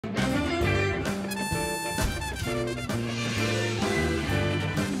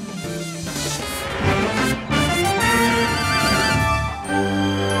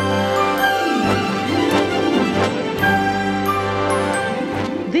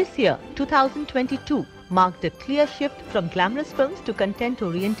This year, 2022, marked a clear shift from glamorous films to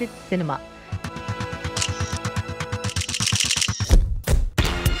content-oriented cinema.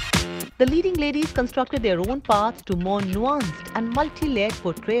 The leading ladies constructed their own paths to more nuanced and multi-layered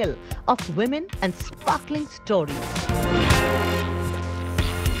portrayal of women and sparkling stories.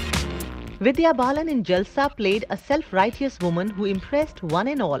 Vidya Balan in Jalsa played a self-righteous woman who impressed one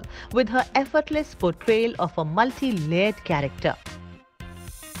and all with her effortless portrayal of a multi-layered character.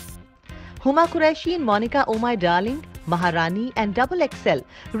 Huma Quereshi in Monica Oh My Darling, Maharani and Double XL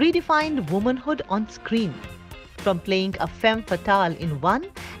redefined womanhood on screen. From playing a femme fatale in one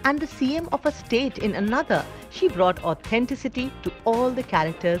and the CM of a state in another, she brought authenticity to all the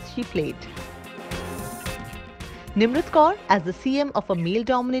characters she played. Nimrat Kaur, as the CM of a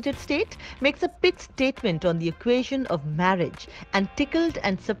male-dominated state, makes a big statement on the equation of marriage and tickled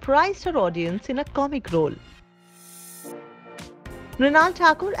and surprised her audience in a comic role. Mrunal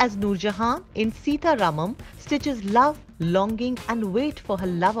Thakur as Noor Jahan in Sita Ramam stitches love, longing and wait for her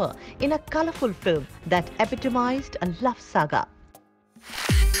lover in a colourful film that epitomized a love saga.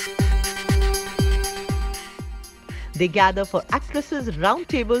 They gather for Actresses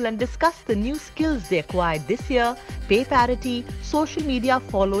Roundtable and discuss the new skills they acquired this year, pay parity, social media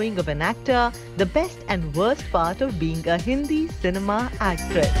following of an actor, the best and worst part of being a Hindi cinema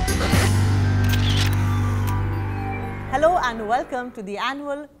actress. Hello and welcome to the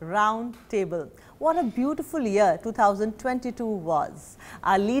annual Round Table. What a beautiful year 2022 was.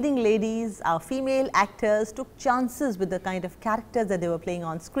 Our leading ladies, our female actors took chances with the kind of characters that they were playing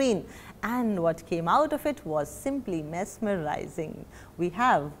on screen. And what came out of it was simply mesmerizing. We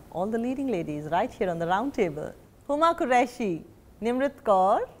have all the leading ladies right here on the round table. Huma Quereshi, Nimrat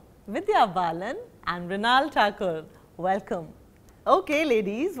Kaur, Vidya Balan and Mrunal Thakur. Welcome. Okay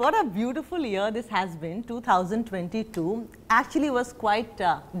ladies, what a beautiful year this has been. 2022 actually was quite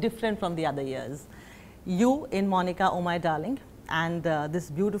different from the other years. You in Monica Oh My Darling and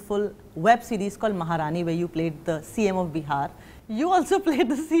this beautiful web series called Maharani where you played the CM of Bihar. You also played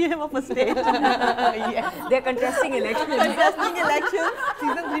the CM of a state. Yes, they're contesting elections. Contesting elections.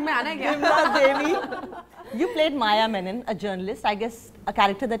 Season 3 mein aana hai Devi. You played Maya Menon, a journalist, I guess a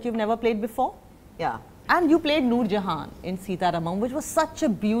character that you've never played before. Yeah. And you played Noor Jahan in Sita Ramam, which was such a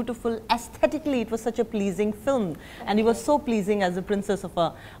beautiful, aesthetically it was such a pleasing film. And you were so pleasing as the princess of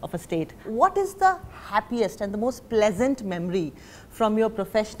a state. What is the happiest and the most pleasant memory from your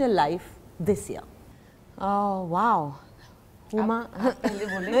professional life this year? Oh, wow. Huma.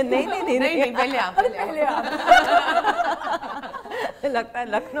 नहीं पहले आप लगता है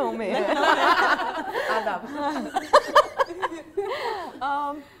लखनऊ में आदाब.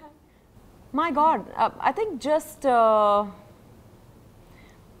 My God, I think just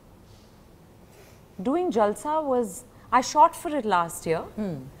doing Jalsa was, I shot for it last year,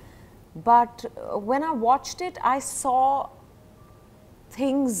 but when I watched it, I saw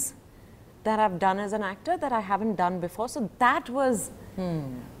things that I've done as an actor that I haven't done before. So that was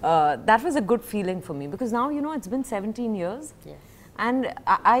a good feeling for me because now, you know, it's been 17 years. Yes. And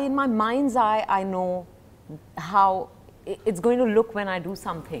I in my mind's eye, I know how it's going to look when I do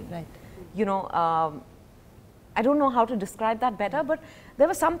something. Right. You know, I don't know how to describe that better, but there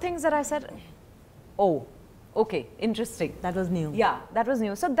were some things that I said, oh, okay, interesting. That was new. Yeah, that was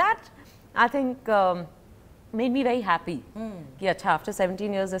new. So that, I think, made me very happy. Yeah, after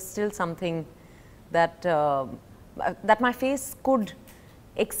 17 years, there's still something that, that my face could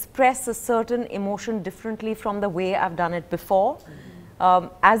express a certain emotion differently from the way I've done it before,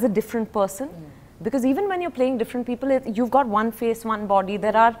 as a different person. Because even when you're playing different people, you've got one face, one body,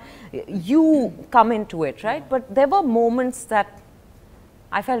 you come into it, right? But there were moments that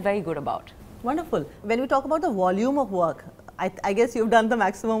I felt very good about. Wonderful. When we talk about the volume of work, I guess you've done the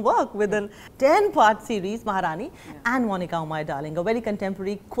maximum work with a 10-part series, Maharani, and Monica Oh My Darling, a very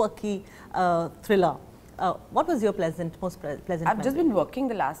contemporary, quirky thriller. What was your most pleasant I've just been working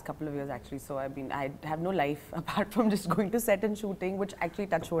the last couple of years actually, so I have no life apart from just going to set and shooting, which actually,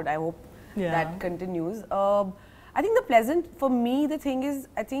 touch wood, I hope that continues. I think the pleasant, for me, the thing is,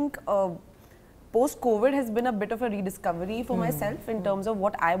 I think post-COVID has been a bit of a rediscovery for myself in terms of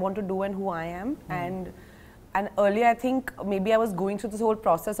what I want to do and who I am. And earlier, I think maybe I was going through this whole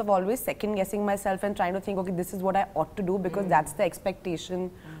process of always second-guessing myself and trying to think, okay, this is what I ought to do because that's the expectation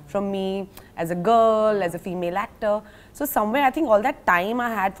from me as a girl, as a female actor. So somewhere, I think all that time I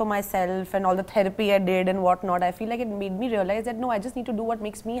had for myself and all the therapy I did and whatnot, I feel like it made me realize that, no, I just need to do what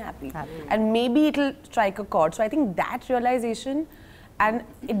makes me happy. And maybe it'll strike a chord. So I think that realization, and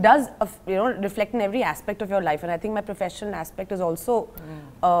it does, you know, reflect in every aspect of your life. And I think my professional aspect is also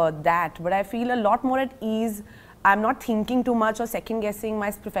that. But I feel a lot more at ease I'm not thinking too much or second guessing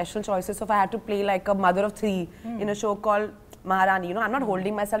my professional choices. So if I had to play like a mother of 3 in a show called Maharani, you know, I'm not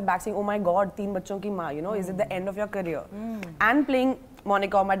holding myself back saying, oh my God, 3 bachon ki maa, you know, is it the end of your career? And playing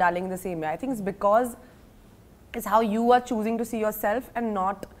Monica or my darling in the same way. I think it's because it's how you are choosing to see yourself and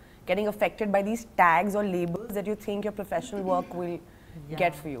not getting affected by these tags or labels that you think your professional work will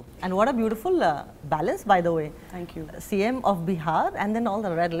get for you. And what a beautiful balance, by the way. Thank you. CM of Bihar and then all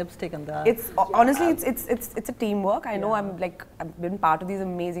the red lipstick and the... It's honestly, it's a teamwork. I know I've been part of these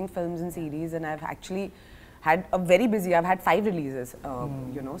amazing films and series, and I've actually had a very busy, I've had 5 releases,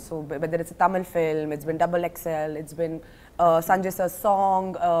 you know, so whether it's a Tamil film, it's been Double XL, it's been Sanjay Sir's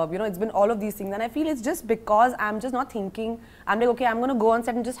song, you know, it's been all of these things, and I feel it's just because I'm just not thinking, I'm like, okay, I'm going to go on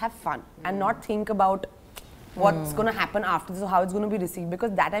set and just have fun and not think about what's going to happen after this or how it's going to be received,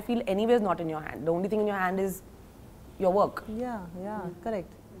 because that I feel anyway is not in your hand. The only thing in your hand is your work. Yeah,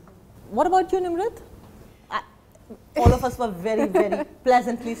 correct. What about you, Nimrat? All of us were very, very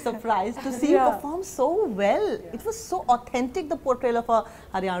pleasantly surprised to see you perform so well. It was so authentic, the portrayal of a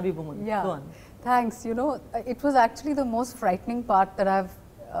Haryanvi woman. Yeah. Go on. Thanks. You know, it was actually the most frightening part that I've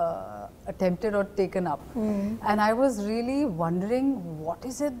attempted or taken up. And I was really wondering, what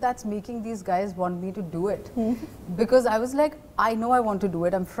is it that's making these guys want me to do it? Because I was like, I know I want to do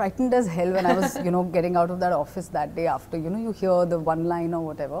it. I'm frightened as hell when I was, you know, getting out of that office that day after, you know, you hear the one line or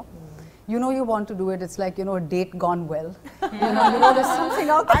whatever. You know you want to do it. It's like, you know, a date gone well. you know, there's something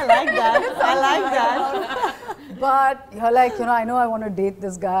out there. I like that. I like that. But you're like, you know, I know I want to date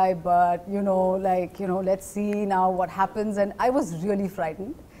this guy, but, you know, like, you know, let's see now what happens. And I was really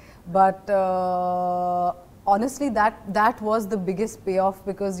frightened. But honestly, that was the biggest payoff,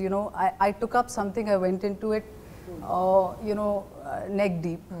 because, you know, I took up something, I went into it, you know, neck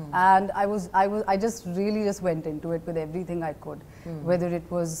deep, and I just really just went into it with everything I could, whether it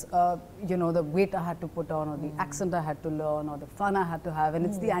was you know, the weight I had to put on, or the accent I had to learn, or the fun I had to have, and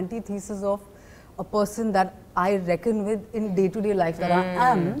it's the antithesis of a person that I reckon with in day-to-day life that I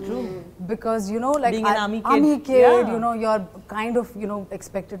am. Because, you know, like being an army kid, you know, you're kind of, you know,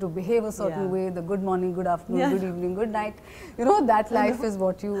 expected to behave a certain way, the good morning, good afternoon, good evening, good night. You know, that life is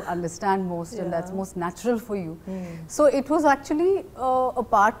what you understand most, and that's most natural for you. So it was actually a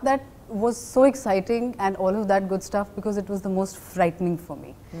part that was so exciting and all of that good stuff, because it was the most frightening for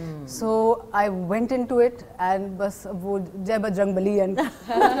me. So I went into it and bas wo jai bajrang bali and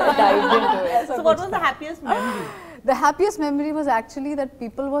dived into it. So what was the happiest memory? The happiest memory was actually that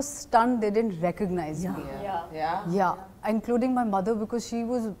people were stunned, they didn't recognize me. Yeah, including my mother, because she,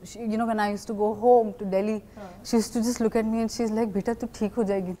 you know, when I used to go home to Delhi, she used to just look at me and she's like, beta tu theek ho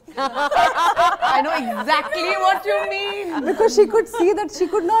jayegi. I know exactly what you mean. Because she could see that she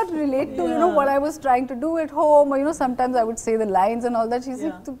could not relate to, you know, what I was trying to do at home, or, you know, sometimes I would say the lines and all that. She's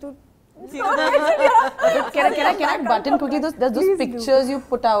like, Can I button quickly those pictures you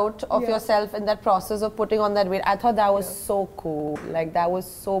put out of yourself in that process of putting on that weight? I thought that was so cool. Like, that was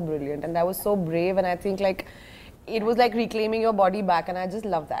so brilliant, and that was so brave, and I think like it was like reclaiming your body back, and I just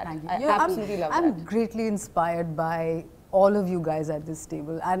love that. I absolutely love that. I'm greatly inspired by all of you guys at this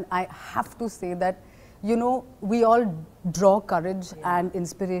table, and I have to say that, you know, we all draw courage and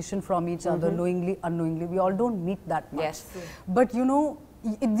inspiration from each other, knowingly, unknowingly. We all don't meet that much. Yes. But, you know,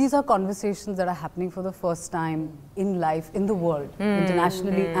 these are conversations that are happening for the first time in life, in the world,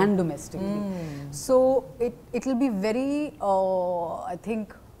 internationally and domestically. So it will be very, I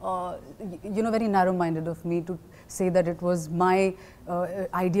think, you know, very narrow-minded of me to say that it was my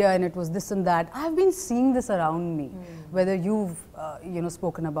idea and it was this and that. I've been seeing this around me, whether you've, you know,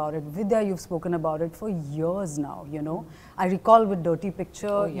 spoken about it, Vidya, you've spoken about it for years now, you know. I recall with Dirty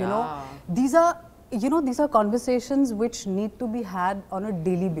Picture, you know, these are, you know, these are conversations which need to be had on a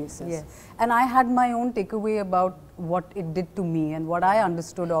daily basis. Yes. And I had my own takeaway about what it did to me and what I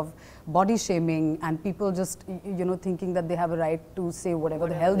understood of body shaming and people just, you know, thinking that they have a right to say whatever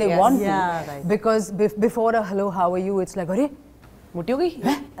the hell they want to. Right. Because before a hello, how are you, it's like, Arey, Mutti ho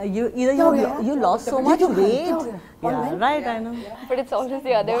gayi? You lost so much weight. Yeah, right, I know. But it's always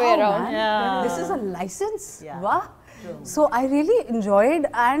the other way around. Yeah. This is a license. Yeah. Wow. So I really enjoyed,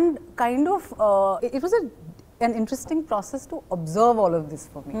 and kind of, it was an interesting process to observe all of this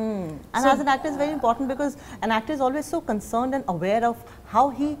for me. And as an actor, it's very important, because an actor is always so concerned and aware of how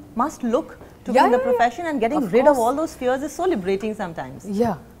he must look to be in the profession, and getting rid of all those fears is so liberating sometimes.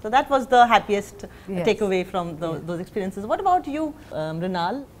 Yeah. So that was the happiest takeaway from those experiences. What about you,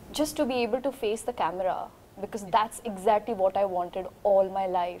 Mrunal? Just to be able to face the camera, because that's exactly what I wanted all my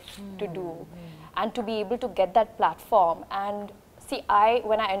life to do. And to be able to get that platform. And see,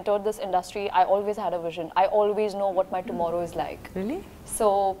 when I entered this industry, I always had a vision. I always know what my tomorrow is like. Really?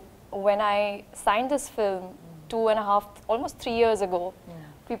 So when I signed this film, 2.5, almost 3 years ago,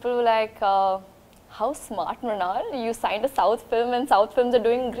 people were like, how smart, Mrunal, you signed a South film and South films are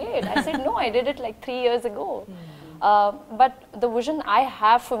doing great. I said, no, I did it like 3 years ago. But the vision I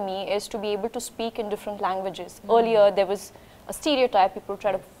have for me is to be able to speak in different languages. Earlier, there was a stereotype. People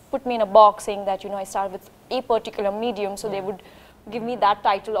try to put me in a box saying that, you know, I started with a particular medium, so they would give me that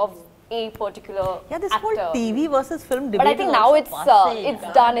title of a particular this actor. whole TV versus film debate. But I think now it's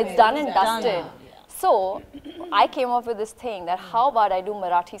done and dusted. So I came up with this thing that how about I do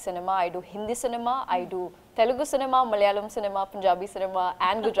Marathi cinema, I do Hindi cinema, I do Telugu cinema, Malayalam cinema, Punjabi cinema,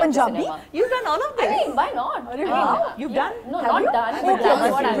 and Gujarati cinema. You've done all of this? I mean, why not? You've done? No, not done. But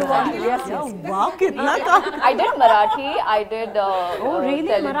that's what I'm doing. Yes. Wow, kitna kam. I did Marathi. I did really?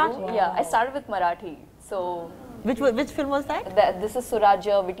 Telugu. Marathi? Yeah, I started with Marathi. So Which film was that? this is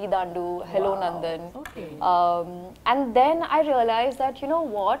Surajya, Viti Dandu, Hello Nandan. Okay. And then I realized that, you know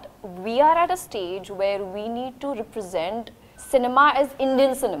what, we are at a stage where we need to represent cinema as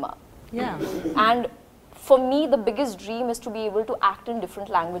Indian cinema. Yeah. And for me, the biggest dream is to be able to act in different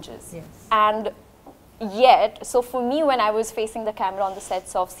languages. Yes. And yet, so for me, when I was facing the camera on the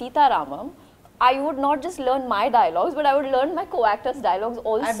sets of Sita Ramam, I would not just learn my dialogues, but I would learn my co-actor's dialogues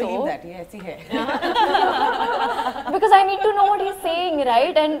also. I believe that, yes, Because I need to know what he's saying,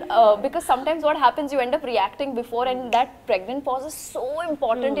 right? And because sometimes what happens, you end up reacting before, and that pregnant pause is so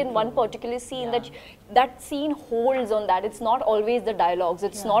important in one particular scene that that scene holds on that. It's not always the dialogues.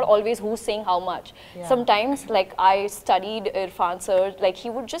 It's not always who's saying how much. Sometimes, like I studied Irfan sir, like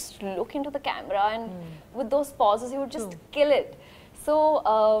he would just look into the camera and with those pauses, he would just kill it. So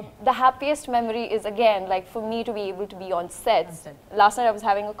the happiest memory is again like for me to be able to be on sets. Last night I was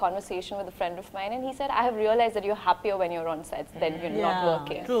having a conversation with a friend of mine and he said, I have realized that you're happier when you're on sets than when you're not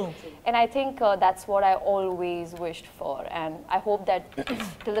working. True. And I think that's what I always wished for, and I hope that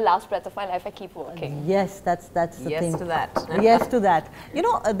till the last breath of my life I keep working. Yes, that's the thing. Yes to that. Yes to that. You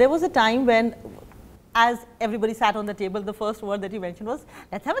know, there was a time when, as everybody sat on the table, the first word that you mentioned was,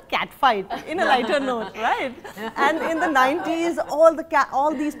 let's have a cat fight in a lighter note, right? And in the 90s,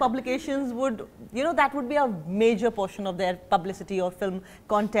 all these publications would, you know, that would be a major portion of their publicity or film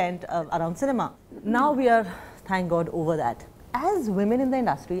content around cinema. Now we are, thank God, over that. As women in the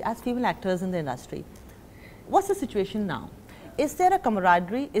industry, as female actors in the industry, what's the situation now? Is there a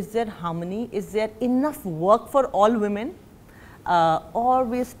camaraderie? Is there harmony? Is there enough work for all women? Or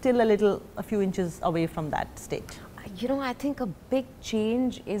we're still a few inches away from that stage? You know, I think a big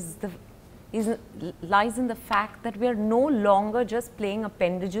change lies in the fact that we are no longer just playing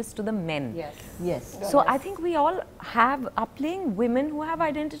appendages to the men. Yes. Yes. So I think we all are playing women who have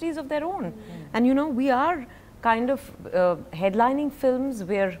identities of their own. And you know, we are kind of headlining films,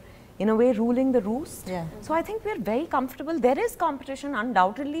 we're in a way ruling the roost. Yeah. So I think we're very comfortable. There is competition,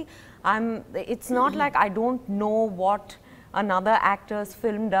 undoubtedly. It's not like I don't know what another actor's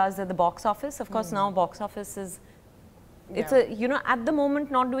film does at the box office. Of course, now box office is, it's you know, at the moment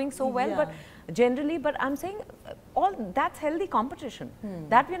not doing so well, but generally, but I'm saying all that's healthy competition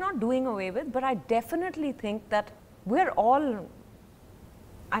that we're not doing away with, but I definitely think that we're all,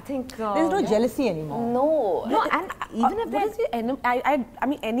 I think There's no jealousy anymore. no, and even if there's I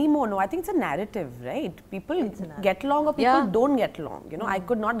mean anymore, no, I think it's a narrative, right? People get along or people don't get along. You know, I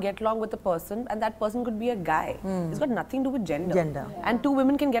could not get along with a person and that person could be a guy. It's got nothing to do with gender. And two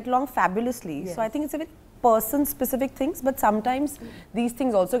women can get along fabulously. So I think it's a very person-specific things, but sometimes these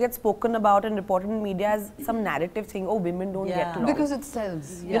things also get spoken about and reported in media as some narrative thing, oh, women don't get along. Because it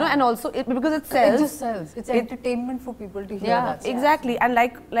sells. You know, and also because it sells. It just sells. It's entertainment for people to hear that. Exactly. And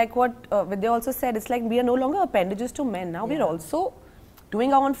like what Vidya also said, it's like we are no longer appendages to men. Now we're also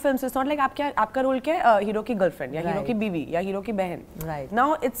doing our own films. So it's not like aapka role kya hai, hero ki girlfriend, ya hero ki biwi, ya hero ki behan. Right.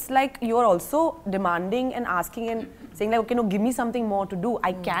 Now it's like you're also demanding and asking and saying like, okay, no, give me something more to do.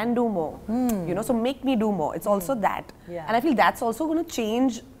 I can do more. You know, so make me do more. It's also that. And I feel that's also going to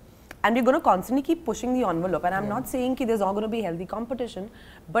change. And we're going to constantly keep pushing the envelope. And I'm not saying that there's not going to be healthy competition,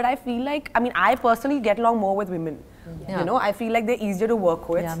 but I feel like, I mean, I personally get along more with women. You know, I feel like they're easier to work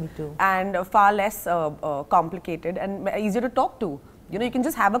with. Yeah, me too. And far less complicated and easier to talk to. You know, you can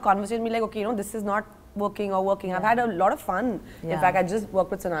just have a conversation and be like, okay, you know, this is not working or working. I've had a lot of fun. In fact, I just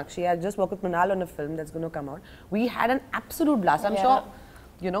worked with Sonakshi. I just worked with Mrunal on a film that's going to come out. We had an absolute blast. I'm sure,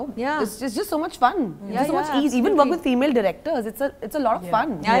 you know, it's just so much fun. It's so much easy. Even work with female directors. It's a lot of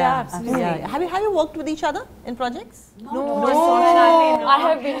fun. absolutely. Have you worked with each other in projects? No. I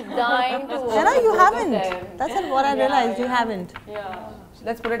have been dying to work Shana, you with haven't. them. That's what I realized. You haven't.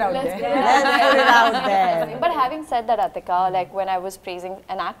 Let's put it out there. Let's put it out there. But having said that, Atika, like when I was praising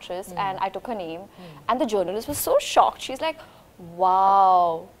an actress and I took her name and the journalist was so shocked. She's like,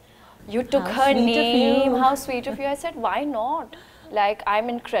 wow, You took her name. How sweet of you. I said, why not? Like, I'm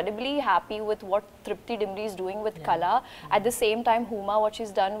incredibly happy with what Tripti Dimri is doing with Kala. At the same time, Huma, what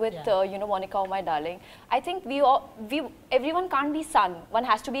she's done with, you know, Monica, oh my darling. I think everyone can't be sun. One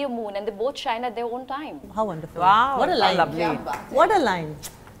has to be a moon, and they both shine at their own time. How wonderful. Wow. What a line. Lovely. What a line.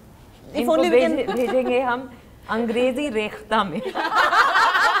 If इनको only we can... भेजेंगे हम अंग्रेजी रेखता में.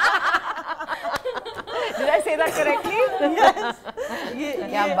 Did I say that correctly? Yes.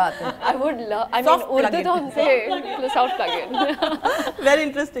 क्या बात है. I would love, I mean, Urdu to humse soft plug-in. Very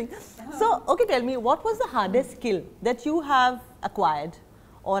interesting. So, okay, tell me, what was the hardest skill that you have acquired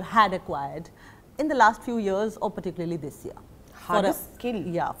or had acquired in the last few years or particularly this year? Hardest skill?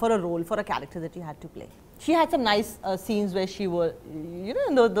 Yeah, for a role, for a character that you had to play. She had some nice scenes where she was, you know,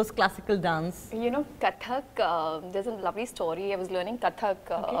 in those classical dance. You know, Kathak, there's a lovely story. I was learning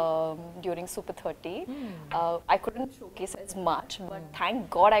Kathak during Super 30. I couldn't showcase as much, but thank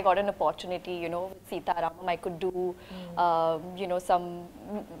God I got an opportunity, you know, with Sita Ramam. I could do, you know, some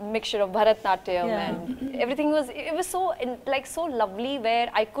mixture of Bharatnatyam and everything was, it was so, like, so lovely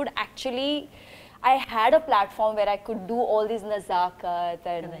where I could actually, I had a platform where I could do all these nazakat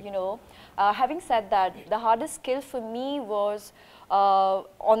and, you know. Having said that, the hardest skill for me was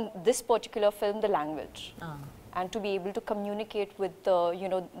on this particular film, the language, and to be able to communicate with the, you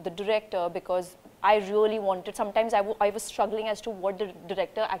know, the director, because I really wanted. Sometimes I was struggling as to what the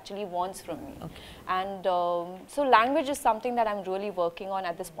director actually wants from me, and so language is something that I'm really working on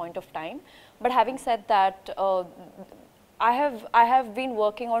at this point of time. But having said that, I have been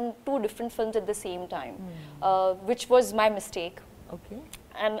working on 2 different films at the same time, which was my mistake. Okay.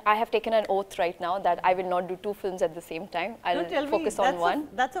 And I have taken an oath right now that I will not do 2 films at the same time. I'll focus on one.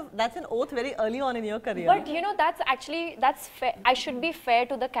 That's an oath very early on in your career. But you know, that's fair. I should be fair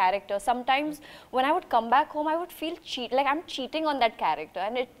to the character. Sometimes when I would come back home, I would feel like I'm cheating on that character,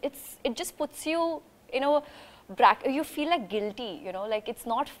 and it just puts you, you know, you feel like guilty, you know, like it's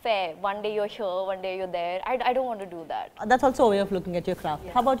not fair. One day you're here, one day you're there. I don't want to do that. That's also a way of looking at your craft.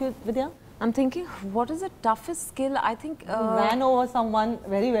 How about you, Vidya? I'm thinking, what is the toughest skill? I think... You ran over someone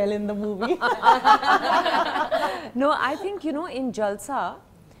very well in the movie. No, I think, you know, in Jalsa,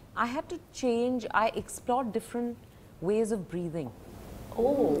 I had to change, I explored different ways of breathing.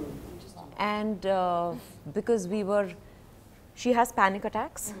 Oh. And because she has panic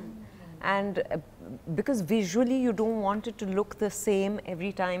attacks. And because visually you don't want it to look the same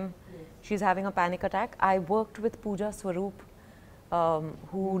every time she's having a panic attack, I worked with Pooja Swaroop,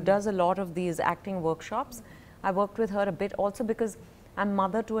 who does a lot of these acting workshops. I worked with her a bit also because I'm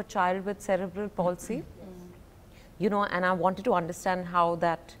mother to a child with cerebral palsy, you know, and I wanted to understand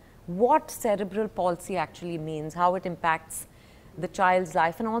what cerebral palsy actually means, how it impacts the child's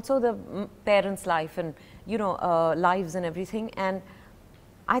life and also the parents' life and, you know, lives and everything. And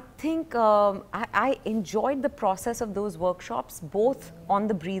I think I enjoyed the process of those workshops, both on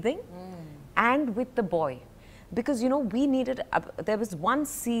the breathing and with the boy. Because, you know, we needed, there was one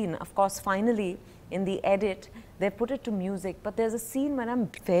scene, of course, finally, in the edit, they put it to music, but there's a scene when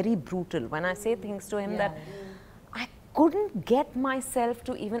I'm very brutal, when I say things to him that I couldn't get myself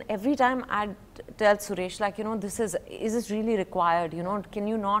to even, every time I'd tell Suresh, like, you know, is this really required, you know, can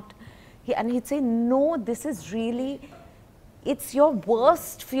you not, and he'd say, no, this is really, it's your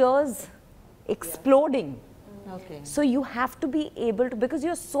worst fears exploding. Okay. So you have to be able to, because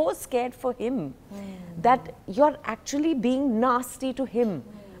you're so scared for him that you're actually being nasty to him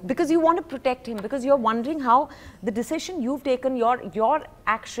because you want to protect him, because you're wondering how the decision you've taken, your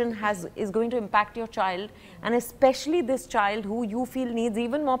action is going to impact your child, and especially this child who you feel needs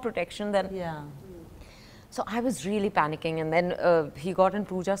even more protection than. Yeah. So I was really panicking, and then he got in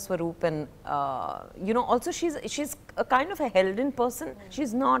Pooja Swaroop, and you know, also she's a kind of a held-in person.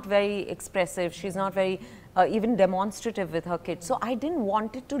 She's not very expressive. She's not very even demonstrative with her kids. So I didn't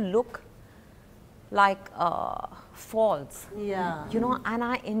want it to look like false. Yeah. You know, and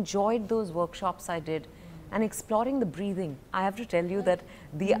I enjoyed those workshops I did, and exploring the breathing. I have to tell you that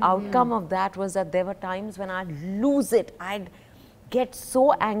the outcome of that was that there were times when I'd lose it. I'd get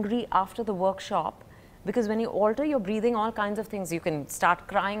so angry after the workshop. Because when you alter your breathing, all kinds of things, you can start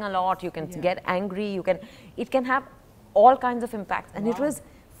crying a lot, you can get angry, it can have all kinds of impacts. And it was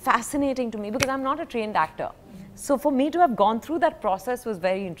fascinating to me because I'm not a trained actor. So for me to have gone through that process was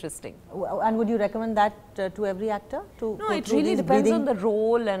very interesting. And would you recommend that to every actor? No, it really depends on the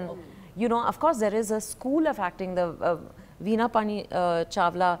role, and you know, of course there is a school of acting, the Veena Pani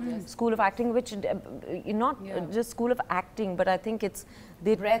Chawla School of Acting, which not just school of acting, but I think it's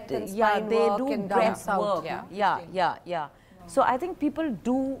they breath and spine they work do and breath down work. south. Yeah. So I think people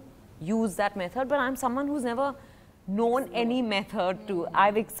do use that method, but I'm someone who's never known any method to.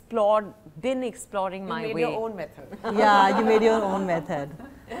 I've been exploring my way. You made your own method. Yeah, you made your own method.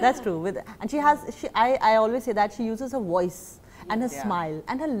 That's true. And I always say that she uses her voice and her smile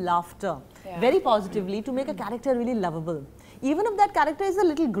and her laughter very positively to make a character really lovable. Even if that character is a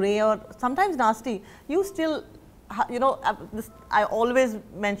little grey or sometimes nasty, you still, you know, I always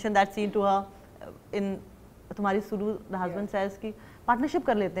mention that scene to her in Tumhari Suru, the husband says ki partnership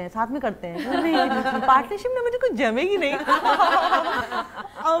कर लेते हैं, साथ में करते हैं. Partnership में मुझे कुछ जमेगी नहीं.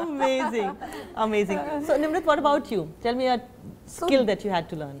 Amazing, amazing. So Nimrat, what about you? Tell me a skill that you had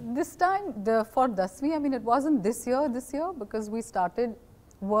to learn. This time, for Dasvi, I mean, it wasn't this year, because we started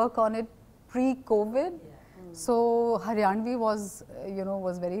work on it pre-COVID. So Haryanvi was, you know,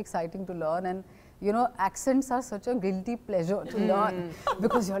 was very exciting to learn, and you know, accents are such a guilty pleasure to learn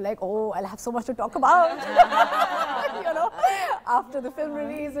because you're like, oh, I'll have so much to talk about, you know, after the film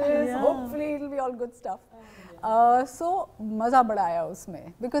releases. Hopefully, it'll be all good stuff. So maza bada aaya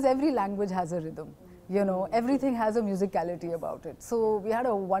usme because every language has a rhythm. You know, everything has a musicality about it. So we had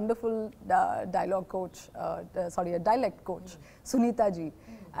a wonderful dialogue coach, a dialect coach, Sunita ji,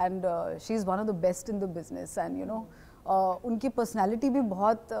 and she's one of the best in the business. And you know, unki personality bhi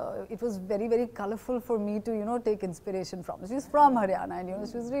bahut, it was very, very colorful for me to, you know, take inspiration from. She's from Haryana, and you know,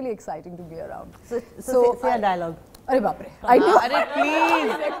 she was really exciting to be around. So say a dialogue. Arey baapre, I know.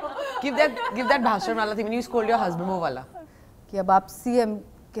 Please give that bhashan wala thing when you scold your husband wo wala. Ki ab aap CM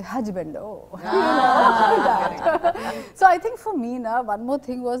ke husband ho. So I think for me na, one more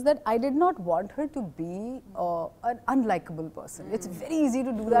thing was that I did not want her to be an unlikable person. It's very easy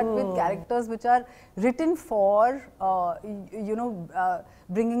to do that with characters which are written for, you know,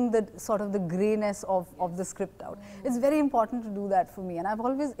 bringing the sort of the greyness of the script out. It's very important to do that for me, and I've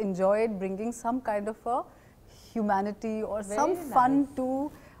always enjoyed bringing some kind of a humanity or some fun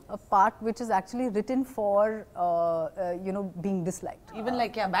to a part which is actually written for, you know, being disliked. Even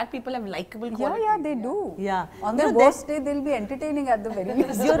like, bad people have likable qualities. Yeah, they do. Yeah. On their worst day, they'll be entertaining at the very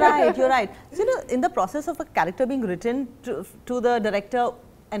least. You're right, you're right. So, you know, in the process of a character being written to the director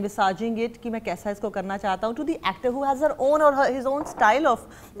envisaging it, कि मैं कैसा इसको करना चाहता हूँ, to the actor who has her own or his own style of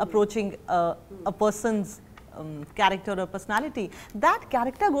approaching a person's character or personality, that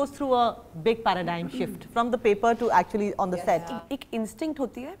character goes through a big paradigm shift from the paper to actually on the set. एक instinct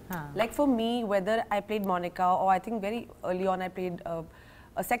होती है. Like for me, whether I played Monica or I think very early on I played a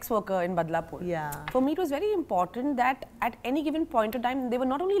sex worker in Badlapur. Yeah. For me, it was very important that at any given point of time, they were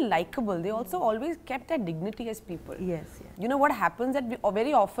not only likable, they also always kept their dignity as people. Yes. Yes. You know what happens that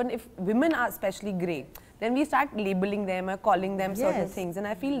very often, if women are especially grey, then we start labeling them or calling them certain things, and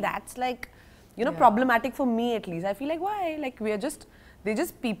I feel that's like, you know, problematic for me at least. I feel like, why? Like they're just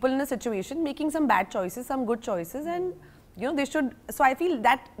people in a situation making some bad choices, some good choices, and you know, they should. So I feel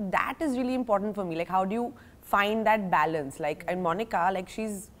that is really important for me. Like, how do you find that balance? Like, and Monica, like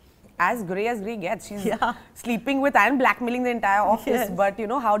she's as grey gets. She's sleeping with and blackmailing the entire office. But you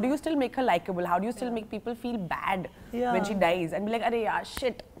know, how do you still make her likable? How do you still make people feel bad when she dies and be like, "Arey yaar,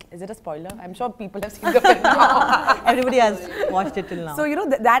 shit." Is it a spoiler? I'm sure people have seen the film now. Everybody has watched it till now. So you know,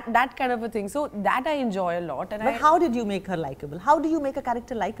 that kind of a thing. So that I enjoy a lot. And but how did you make her likable? How do you make a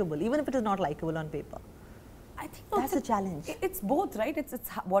character likable, even if it is not likable on paper? I think that's a challenge. It's both, right? It's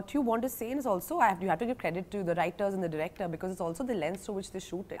what you want to say, and it's also you have to give credit to the writers and the director because it's also the lens through which they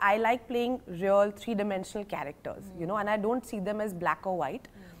shoot it. I like playing real three-dimensional characters, you know, and I don't see them as black or white.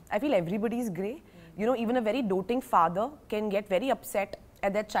 I feel everybody is grey. You know, even a very doting father can get very upset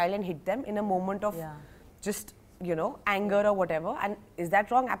at their child and hit them in a moment of just, you know, anger or whatever. And is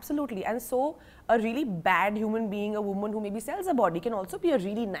that wrong? Absolutely. And so a really bad human being, a woman who maybe sells a body, can also be a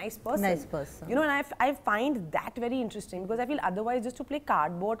really nice person. Nice person. You know, and I find that very interesting because I feel otherwise just to play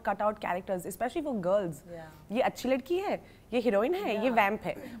cardboard cutout characters, especially for girls. ये अच्छी लड़की है, ये heroine है, ये vamp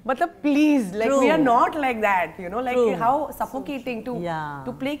है. मतलब please, like we are not like that, you know, like how suffocating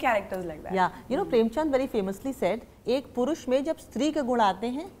to play characters like that. Yeah, you know, Premchand very famously said, एक पुरुष में जब स्त्री के गुण आते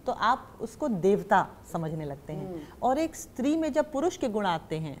हैं तो आप उसको देवता समझने लगते हैं और एक स्त्री में जब पुरुष के गुण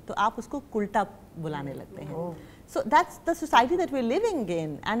आते हैं तो आप उसको कुल्टा बुलाने लगते हैं. So that's the society that we're living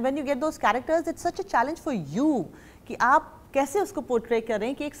in, and when you get those characters, it's such a challenge for you कि आप कैसे उसको portray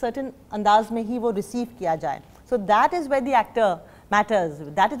करें कि एक certain अंदाज में ही वो receive किया जाए. So that is where the actor matters.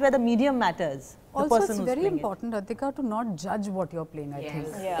 That is where the medium matters. Also, it's very important, Atika, to not judge what you're playing, I think.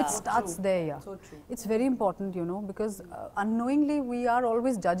 It starts there, So true. It's very important, you know, because unknowingly we are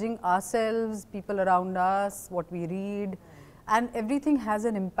always judging ourselves, people around us, what we read, and everything has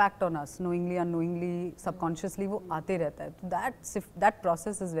an impact on us, knowingly, unknowingly, subconsciously, wo aate rehta hai. That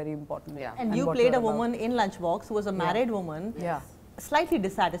process is very important. And you played a woman in Lunchbox who was a married woman, slightly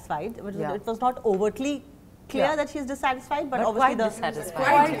dissatisfied, but it was not overtly clear that she's dissatisfied, but obviously quite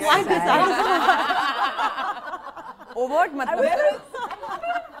dissatisfied. Quite dissatisfied. Overt matlab.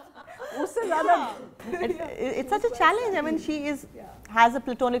 It's such a challenge. I mean, she has a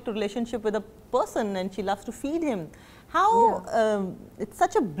platonic relationship with a person and she loves to feed him. How it's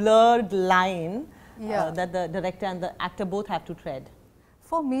such a blurred line that the director and the actor both have to tread.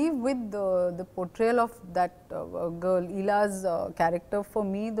 For me, with the portrayal of that girl, Ila's character, for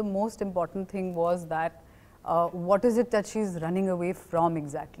me the most important thing was that what is it that she's running away from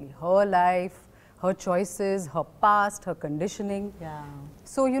exactly? Her life, her choices, her past, her conditioning. Yeah.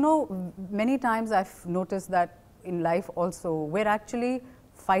 So, you know, many times I've noticed that in life also, we're actually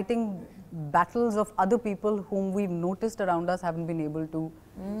fighting battles of other people whom we've noticed around us haven't been able to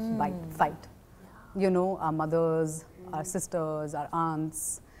fight. You know, our mothers, our sisters, our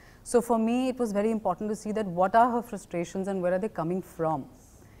aunts. So for me, it was very important to see that what are her frustrations and where are they coming from.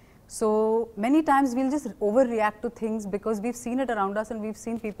 So many times we'll just overreact to things because we've seen it around us and we've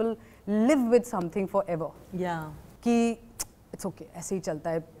seen people live with something forever. Yeah. Ki it's okay, ऐसे ही चलता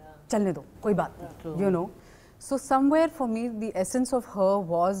है, चलने दो, कोई बात नहीं, you know. So somewhere for me, the essence of her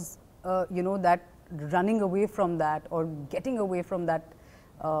was, you know, that running away from that or getting away from that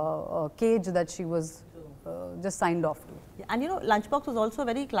cage that she was just signed off to. Yeah, and you know, Lunchbox was also a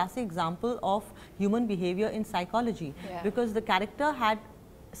very classic example of human behavior in psychology because the character had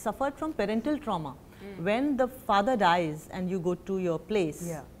suffered from parental trauma. When the father dies and you go to your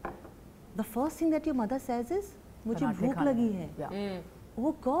place, the first thing that your mother says is, "Mujhe bhook lagi hai."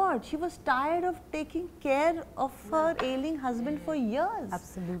 Oh God, she was tired of taking care of her ailing husband for years.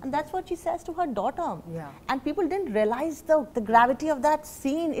 Absolutely. And that's what she says to her daughter. Yeah. And people didn't realize the gravity of that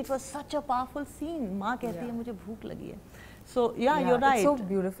scene. It was such a powerful scene. Maa kehti hai, mujhe bhook lagi hai. So yeah, you're right. It's so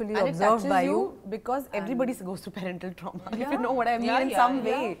beautifully And observed it by touches you. because everybody goes to parental trauma, if you know what I mean, in some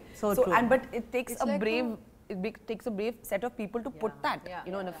way. So true. But it takes a brave, takes a brave set of people to put that,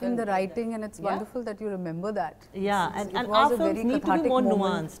 you know, in a film. In the writing, and it's wonderful that you remember that. Yeah, It and was our a very films need to be cathartic more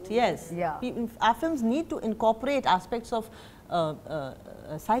moment. nuanced. Yes. Yeah. Our films need to incorporate aspects of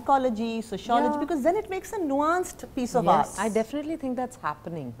psychology, sociology, because then it makes a nuanced piece of art. I definitely think that's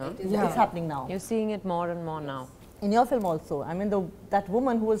happening. Huh? It's happening now. You're seeing it more and more now. In your film also, I mean, that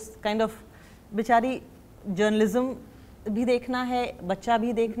woman who was kind of, bichari, journalism bhi dekhna hai, bacha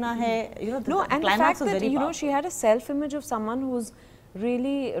bhi dekhna hai, you know, No, the and the climax fact was that, very you know, powerful. she had a self-image of someone who's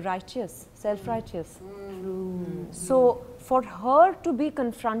really righteous, self-righteous. So, for her to be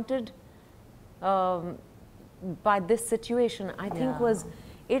confronted by this situation, I think was,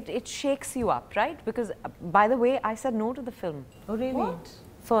 it shakes you up, right? Because, by the way, I said no to the film. Oh, really?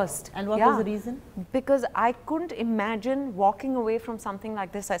 First. And what was the reason? Because I couldn't imagine walking away from something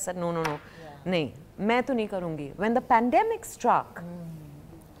like this. I said, no, no, no. Nahi, main to nahi karungi. When the pandemic struck,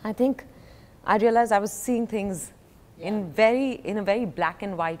 I think I realized I was seeing things in a very black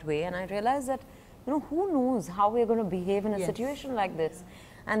and white way, and I realized that, you know, who knows how we're going to behave in a situation like this.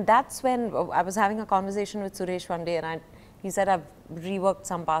 And that's when I was having a conversation with Suresh one day, and he said, I've reworked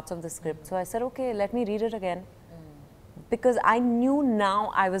some parts of the script. So I said, okay, let me read it again. Because I knew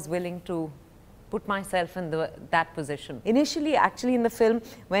now I was willing to put myself in that position. Initially, actually in the film,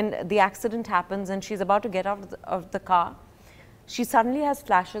 when the accident happens and she's about to get out of the car, she suddenly has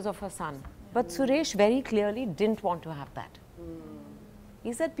flashes of her son. But Suresh very clearly didn't want to have that.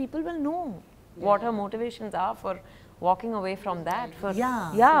 He said people will know what her motivations are for walking away from that. You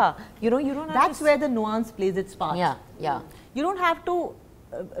know, you don't have That's where the nuance plays its part. You don't have to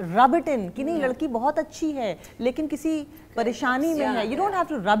rub it in कि नहीं लड़की बहुत अच्छी है लेकिन किसी परेशानी में है. You don't have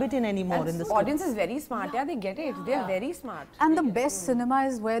to rub it in anymore in the script. Audience is very smart. Yeah, they get it. They are very smart. And the best cinema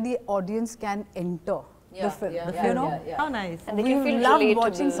is where the audience can enter the film. You know, How nice. And they can we feel love relatable.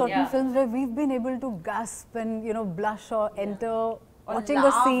 watching certain films where we've been able to gasp and, you know, blush or enter watching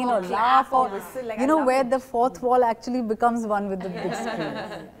a scene or laugh or whistle, like you know, where the fourth wall actually becomes one with the big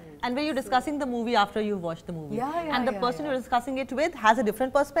screen. And when you're discussing the movie after you've watched the movie, and the person you're discussing it with has a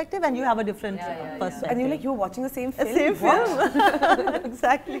different perspective, and you have a different perspective. And you're like, you're watching the same film. Same film.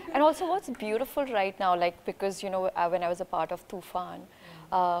 Exactly. And also what's beautiful right now, like, because, you know, when I was a part of Tufan,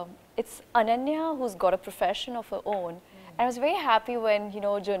 it's Ananya who's got a profession of her own. And I was very happy when, you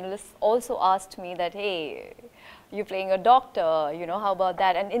know, journalists also asked me that, hey, you're playing a doctor, you know, how about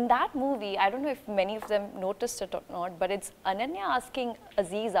that? And in that movie, I don't know if many of them noticed it or not, but it's Ananya asking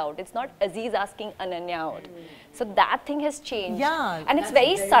Aziz out. It's not Aziz asking Ananya out. So that thing has changed. Yeah. And it's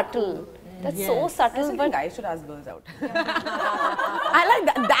very subtle. That's so subtle, but guys should ask girls out. I like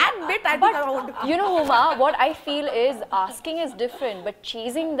that bit. I think I want to. You know, Huma, what I feel is asking is different, but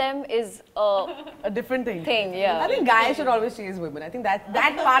chasing them is A different thing. yeah. I think guys should always chase women. I think that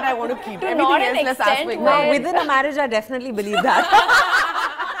part I want to keep. To Everything not else, an let's ask extent women. where- Within a marriage, I definitely believe that.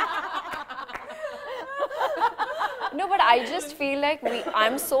 No, but I just feel like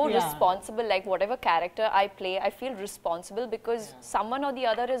I'm so responsible, like whatever character I play, I feel responsible because someone or the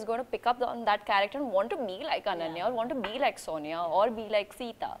other is going to pick up on that character and want to be like Ananya or want to be like Sonia or be like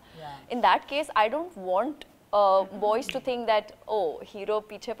Sita. In that case, I don't want boys to think that, oh, hero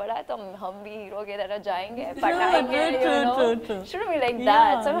piche pada hai, to hum bhi hero ke tarah jayenge, patayenge, you know. True. Shouldn't be like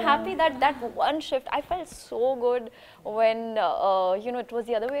that. So I'm happy that one shift, I felt so good when, you know, it was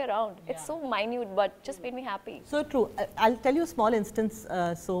the other way around. It's so minute, but just made me happy. So true. I'll tell you a small instance.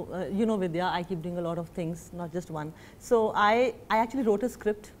 You know, Vidya, I keep doing a lot of things, not just one. So I actually wrote a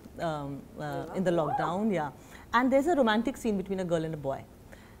script in the lockdown, and there's a romantic scene between a girl and a boy.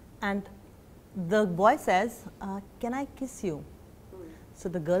 And the boy says, can I kiss you? So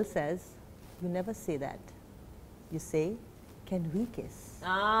the girl says, you never say that. You say, can we kiss?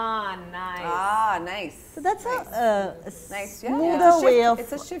 Ah, nice. Ah, nice. So that's a Nice, smoother way of...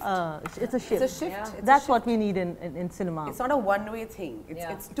 It's a shift. It's a shift. It's a shift. It's That's what we need in cinema. It's not a one-way thing. It's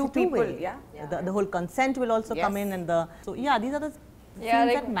two It's a people. two-way. Yeah. The whole consent will also come in, and so these are the Yeah,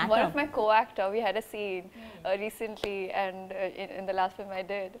 things like that matter. one of my co-actor, we had a scene recently, and in the last film I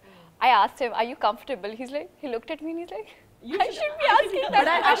did, I asked him, "Are you comfortable?" He's like, he looked at me and he's like, "I should be asking that."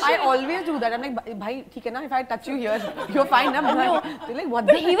 But I always do that. I'm like, bhai, theek hai na, if I touch you here, you're fine. No. They're like, what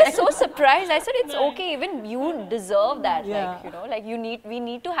the He was so surprised. I said, "It's okay. Even you deserve that. Yeah. Like, you know, like we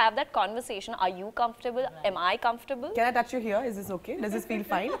need to have that conversation. Are you comfortable? Am I comfortable?" Can I touch you here? Is this okay? Does this feel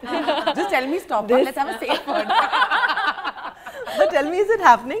fine? Just tell me stop. Let's have a safe word. But tell me, is it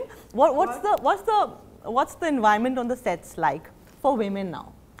happening? What's the environment on the sets like for women now?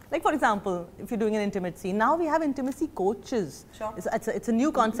 Like, for example, if you're doing an intimate scene, now we have intimacy coaches. Sure. It's a new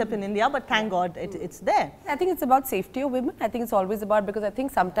concept in India, but thank God it's there. I think it's about safety of women. I think it's always about, because I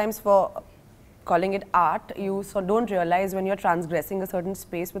think sometimes for calling it art, you don't realize when you're transgressing a certain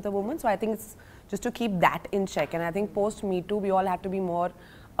space with a woman. So I think it's just to keep that in check. And I think post Me Too, we all have to be more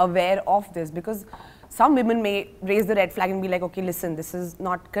aware of this, because some women may raise the red flag and be like, okay, listen, this is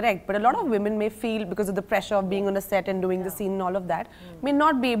not correct. But a lot of women may feel, because of the pressure of being on a set and doing the scene and all of that, may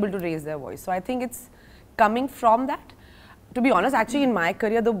not be able to raise their voice. So I think it's coming from that. To be honest, actually in my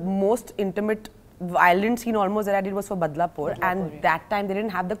career, the most intimate violent scene almost that I did was for Badlapur, and that time they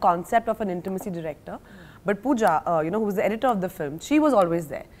didn't have the concept of an intimacy director. But Pooja, you know, who was the editor of the film, she was always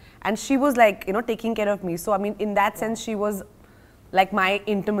there. And she was like, you know, taking care of me. So I mean, in that sense, she was like my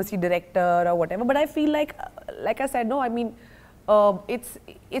intimacy director or whatever. But I feel like I said, no, I mean,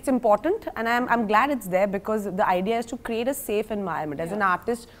 it's important, and I'm glad it's there, because the idea is to create a safe environment. As an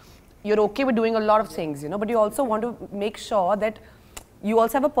artist, you're okay with doing a lot of things, you know, but you also want to make sure that you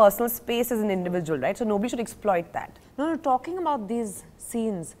also have a personal space as an individual, right? So nobody should exploit that. No, talking about these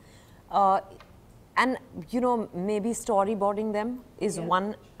scenes, and you know, maybe storyboarding them is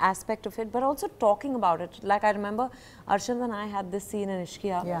one aspect of it, but also talking about it. Like I remember Arshad and I had this scene in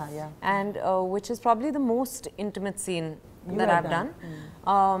Ishqiya, and which is probably the most intimate scene that I've done.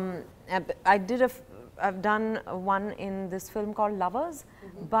 I've done one in this film called Lovers,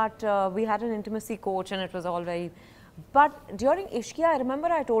 but we had an intimacy coach, and it was all very. But during Ishqiya, I remember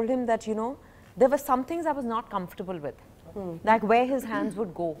I told him that, you know, there were some things I was not comfortable with, like where his hands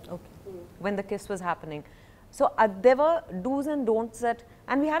would go when the kiss was happening. So there were do's and don'ts that,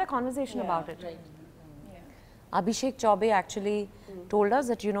 and we had a conversation about it. Right. Abhishek Chaubey actually told us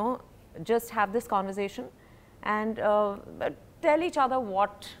that, you know, just have this conversation and tell each other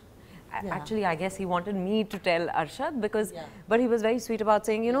what. Actually, I guess he wanted me to tell Arshad, because, but he was very sweet about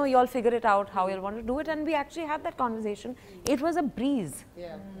saying, you know, you all figure it out how you'll want to do it, and we actually had that conversation. It was a breeze.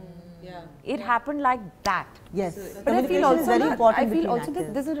 It happened like that. Yes, but I feel also very important. I feel also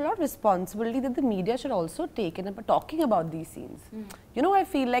that there's a lot of responsibility that the media should also take in about talking about these scenes. You know, I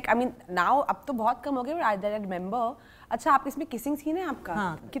feel like, I mean, now अब तो बहुत कम हो गया, but I remember, अच्छा आप इसमें kissing scene है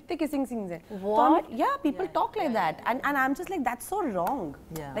आपका? कितने kissing scenes हैं? What? Yeah, people talk like that, and I'm just like, that's so wrong.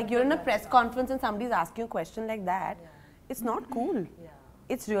 Like you're in a press conference and somebody's asking you a question like that. It's not cool.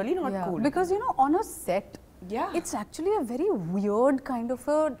 It's really not cool. Because, you know, on a set, it's actually a very weird kind of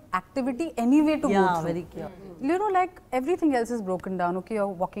a activity anyway to go through. Very clear. You know, like everything else is broken down. Okay, you're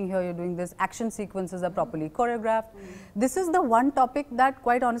walking here, you're doing this. Action sequences are properly choreographed. This is the one topic that,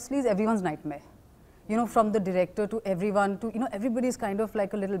 quite honestly, is everyone's nightmare. You know, from the director to everyone to, you know, everybody's kind of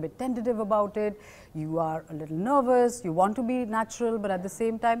like a little bit tentative about it. You are a little nervous. You want to be natural, but at the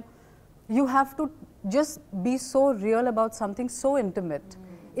same time, you have to just be so real about something so intimate.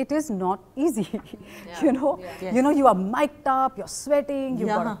 It is not easy, you know. Yes. You know, you are mic'd up, you're sweating, you've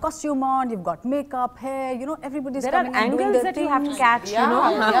got a costume on, you've got makeup, hair, you know, everybody's coming and doing their that thing. you have to catch, you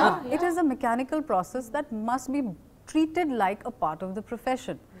know. It is a mechanical process that must be treated like a part of the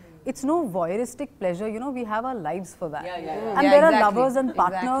profession. It's no voyeuristic pleasure, you know, we have our lives for that. And there are lovers and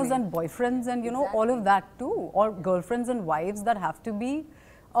partners and boyfriends and, you know, all of that too. Or girlfriends and wives that have to be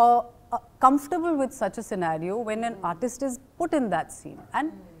comfortable with such a scenario when an artist is put in that scene.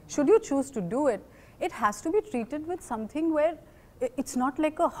 And should you choose to do it, it has to be treated with something where it's not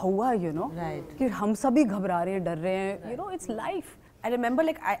like a hawa, you know. Ki hum sabhi ghabra rahe hain, dar rahe hain. You know, it's life. I remember,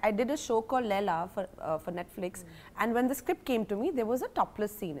 like, I did a show called Leila for Netflix, and when the script came to me, there was a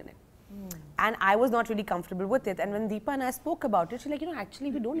topless scene in it. And I was not really comfortable with it. And when Deepa and I spoke about it, she's like, you know, actually,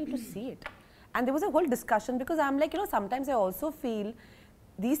 we don't need to see it. And there was a whole discussion because I'm like, you know, sometimes I also feel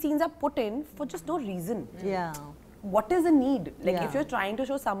these scenes are put in for just no reason. Yeah. What is the need? Like, if you're trying to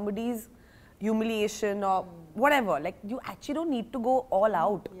show somebody's humiliation or whatever, like, you actually don't need to go all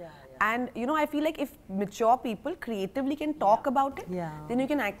out. And, you know, I feel like if mature people creatively can talk about it, then you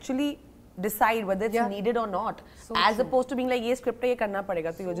can actually decide whether it's needed or not. So as opposed to being like, ye script ye karna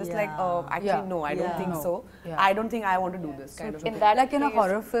padega. So you're just like, actually, no, I don't think so. I don't think I want to do this kind of thing. Like in a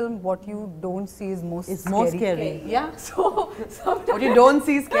horror film, what you don't see is most scary. Yeah. So what you don't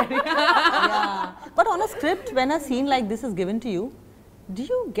see is scary. But on a script, when a scene like this is given to you, do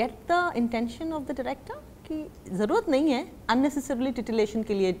you get the intention of the director? कि जरूरत नहीं है unnecessarily titillation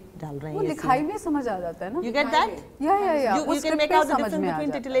के लिए डाल रहे हैं वो लिखाई में समझ आ जाता है ना you get that you can make out the difference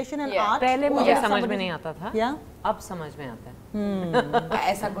between titillation and art पहले मुझे समझ में नहीं आता था अब समझ में आता है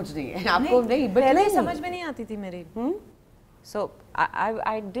ऐसा कुछ नहीं है आपको नहीं पहले समझ में नहीं आती थी मेरी so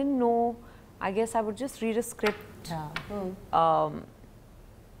I didn't know I guess I would just read a script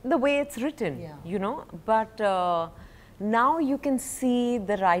the way it's written you know but now you can see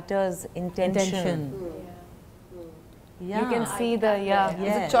the writer's intention. You can see the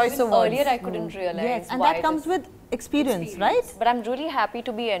it's a choice of words. Earlier I couldn't realize and that comes with experience, right? But I'm really happy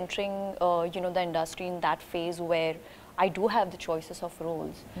to be entering you know, the industry in that phase where I do have the choices of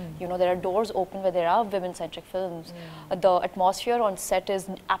roles. You know, there are doors open where there are women-centric films. The atmosphere on set is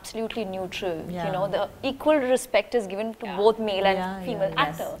absolutely neutral. You know, the equal respect is given to both male and female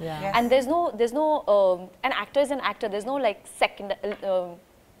actor. And there's no an actor is an actor. There's no like second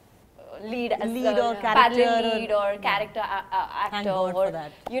lead or character lead or character actor or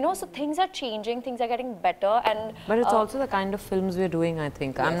you know, so things are changing, things are getting better. And but it's also the kind of films we're doing, I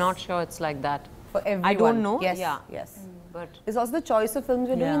think. I'm not sure it's like that for everyone. I don't know. Yes. But it's also the choice of films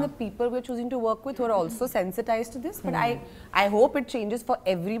we're doing and the people we're choosing to work with who are also sensitized to this. But I hope it changes for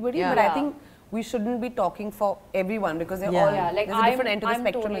everybody. But I think we shouldn't be talking for everyone because they're all like there's a different end to the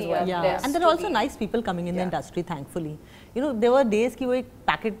spectrum totally as well. And there are also nice people coming in the industry, thankfully. You know, there were days कि वो एक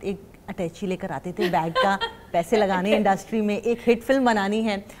packet एक अटैची लेकर आते थे bag का पैसे लगाने इंडस्ट्री में एक हिट फिल्म बनानी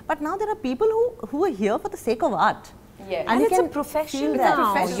है. But now there are people who are here for the sake of art. And it's a profession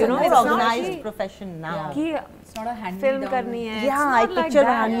now, you know, it's an organized profession now. It's not a hand film करनी है, एक picture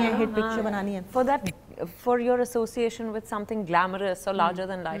बनानी है, hit picture बनानी है. For that, for your association with something glamorous or larger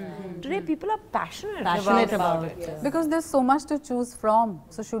than life. Today people are passionate about it. Because there's so much to choose from.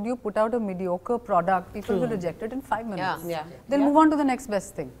 So should you put out a mediocre product, people will reject it in 5 minutes. They'll move on to the next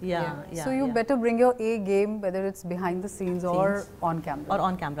best thing. So you better bring your A game, whether it's behind the scenes or on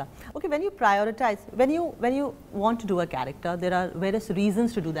camera. Okay, when you prioritize, when you want to do a character, there are various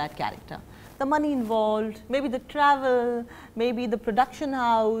reasons to do that character. The money involved, maybe the travel, maybe the production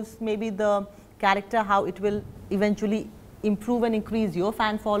house, maybe the character, how it will eventually improve and increase your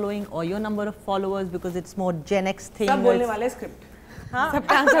fan following or your number of followers because it's more Gen X thing. सब बोलने वाले script.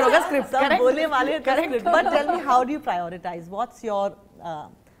 सबका answer होगा script. सब बोलने वाले script. But tell me, how do you prioritize? What's your,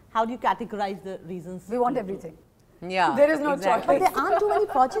 how do you categorize the reasons? We want everything. There is no choice. But there aren't too many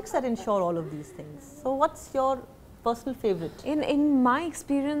projects that ensure all of these things. So what's your personal favorite? In my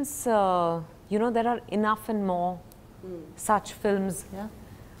experience, you know, there are enough and more such films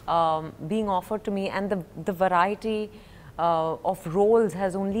being offered to me, and the variety of roles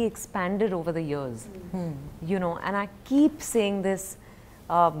has only expanded over the years. You know, and I keep saying this,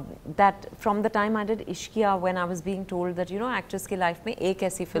 that from the time I did Ishqiya, when I was being told that, you know, actress ki life mein ek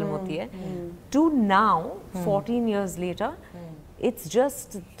aisi film hoti hai, to now, 14 years later, it's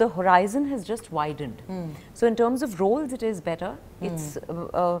just, the horizon has just widened. So in terms of roles, it is better. It's,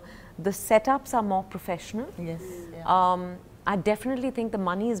 the setups are more professional. I definitely think the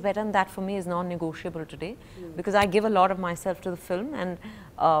money is better, and that for me is non-negotiable today because I give a lot of myself to the film, and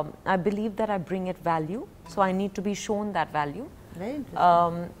I believe that I bring it value, so I need to be shown that value.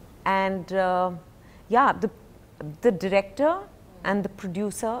 And yeah, the director and the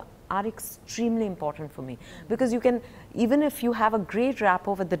producer are extremely important for me, because you can, even if you have a great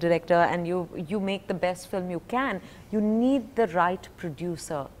rapport with the director and you make the best film you can, you need the right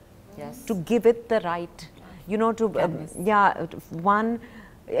producer to give it the right, you know, to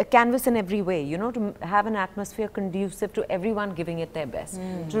a canvas in every way, you know, to have an atmosphere conducive to everyone giving it their best.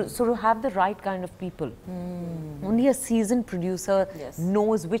 So to have the right kind of people. Only a seasoned producer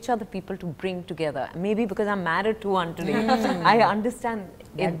knows which are the people to bring together. Maybe because I'm married to one today, I understand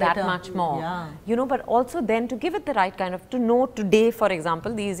it that much more. You know, but also then to give it the right kind of, to know today, for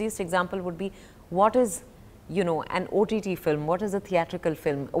example, the easiest example would be what is, you know, an OTT film, what is a theatrical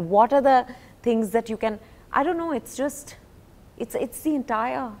film, what are the things that you can, I don't know, it's just, it's the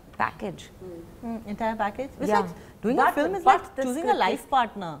entire package. Entire package? It's like doing a film is like choosing a life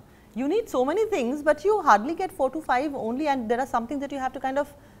partner. You need so many things, but you hardly get 4 to 5 only, and there are some things that you have to kind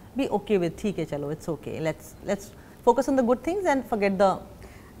of be okay with. Theek hai, chalo, it's okay. Let's focus on the good things and forget the...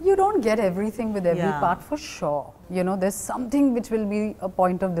 You don't get everything with every part for sure. You know, there's something which will be a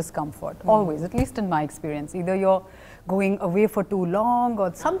point of discomfort, always, at least in my experience. Either you're going away for too long,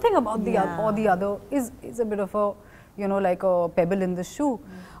 or something about the other is a bit of a, you know, like a pebble in the shoe.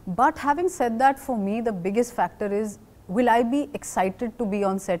 But having said that, for me, the biggest factor is, will I be excited to be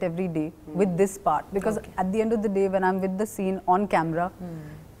on set every day with this part? Because at the end of the day, when I'm with the scene on camera,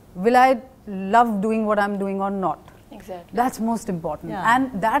 will I love doing what I'm doing or not? Exactly. That's most important.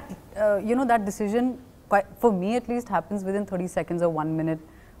 And that, you know, that decision, for me at least, happens within 30 seconds or 1 minute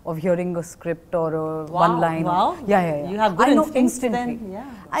of hearing a script or a one line. You have good instincts instantly.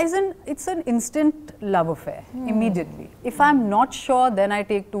 It's an instant love affair, immediately. If I'm not sure, then I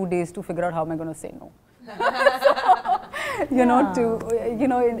take 2 days to figure out how am I going to say no. You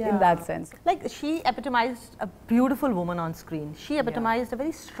know, in that sense. Like, she epitomized a beautiful woman on screen. She epitomized a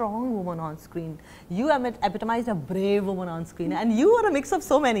very strong woman on screen. You epitomized a brave woman on screen. And you are a mix of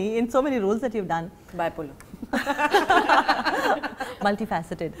so many, in so many roles that you've done. Bipolar.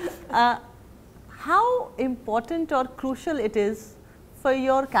 Multifaceted. How important or crucial it is for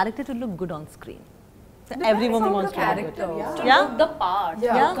your character to look good on screen? Every woman wants to look good. To look the part. You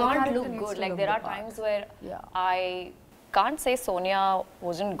can't look good. Like, there are times where I can't say Sonia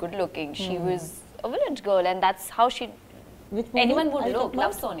wasn't good looking. She was a village girl, and that's how anyone would look.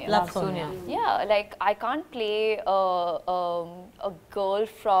 Love Sonia. Love Sonia. Yeah, like, I can't play a girl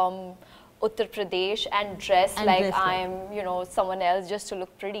from Uttar Pradesh and dress like I'm, you know, someone else just to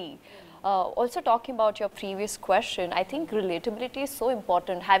look pretty. Also, talking about your previous question, I think relatability is so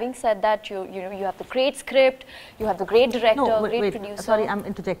important. Having said that, you know, you have the great script, you have the great director, great producer. Sorry, I'm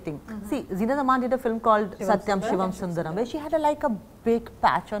interjecting. See, Zina Zaman did a film called Satyam Shivam Sundaram, where she had a big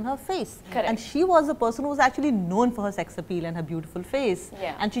patch on her face. Correct. And she was a person who was actually known for her sex appeal and her beautiful face.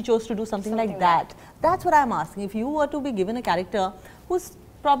 And she chose to do something like that. That's what I'm asking. If you were to be given a character who's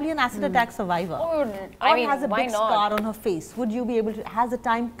probably an acid attack survivor, or has a big scar on her face, would you be able to, has the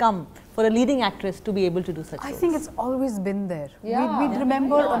time come for a leading actress to be able to do such roles? I think it's always been there. We'd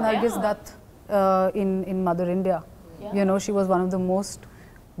remember Nargis Dutt in Mother India. You know, she was one of the most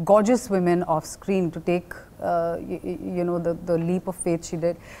gorgeous women off screen to take, you know, the leap of faith she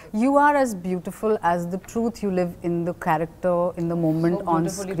did. You are as beautiful as the truth you live in the character, in the moment on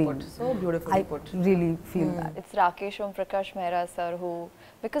screen. So beautifully put. I really feel that. It's Rakesh Om Prakash Mehra sir who,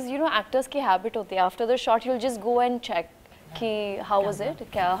 because you know, actors ki habit hoti hai. After the shot, you'll just go and check ki how was it?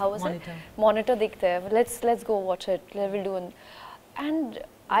 How was it? Monitor dikhte hai. Let's go watch it. We'll do. And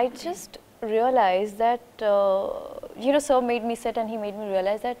I just realized that, you know, sir made me sit and he made me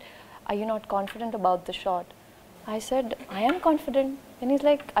realize that, are you not confident about the shot? I said, I am confident. And he's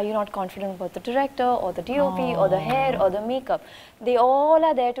like, are you not confident about the director or the DOP or the hair or the makeup? They all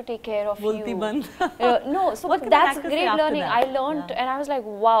are there to take care of you. No, so that's great learning. I learned and I was like,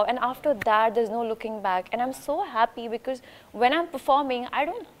 wow. And after that, there's no looking back. And I'm so happy because when I'm performing, I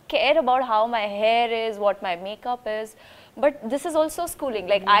don't care about how my hair is, what my makeup is. But this is also schooling.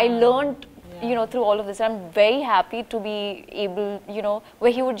 Like, I learned, you know, through all of this. I'm very happy to be able, you know,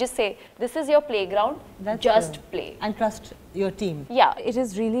 where he would just say, this is your playground, just play. And trust your team. Yeah. It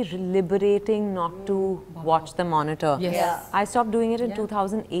is really liberating not to watch the monitor. I stopped doing it in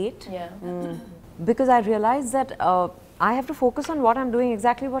 2008 because I realized that I have to focus on what I'm doing,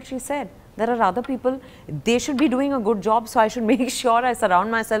 exactly what she said. There are other people, they should be doing a good job, so I should make sure I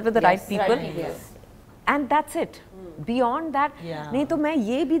surround myself with the right people. And that's it. Beyond that, नहीं तो मैं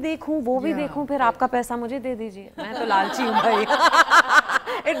ये भी देखूं, वो भी देखूं, फिर आपका पैसा मुझे दे दीजिए. मैं तो लालची हूँ भाई.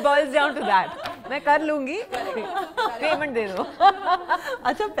 It boils down to that. मैं कर लूँगी, पेमेंट दे दो.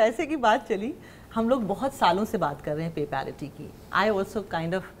 अच्छा, पैसे की बात चली. हम लोग बहुत सालों से बात कर रहे हैं पे पैरिटी की. I also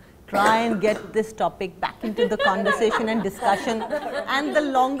kind of try and get this topic back into the conversation and discussion. And the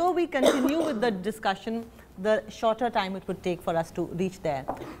longer we continue with the discussion, the shorter time it would take for us to reach there.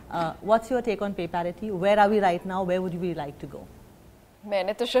 What's your take on pay parity? Where are we right now? Where would we like to go?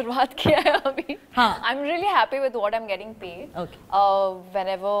 मैंने तो शुरुआत किया है अभी. I'm really happy with what I'm getting paid. Okay.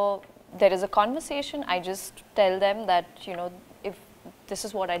 Whenever there is a conversation, I just tell them that, you know, if this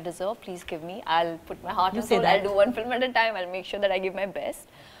is what I deserve, please give me. I'll put my heart and soul. I'll do one film at a time. I'll make sure that I give my best.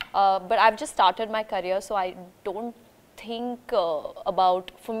 But I've just started my career, so I don't think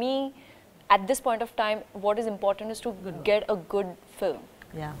about, for me, at this point of time, what is important is to get a good film.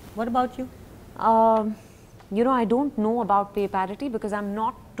 Yeah. What about you? You know, I don't know about pay parity because I'm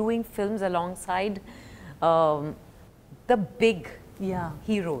not doing films alongside the big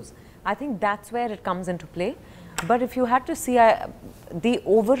heroes. I think that's where it comes into play. But if you had to see the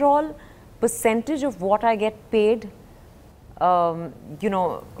overall percentage of what I get paid, you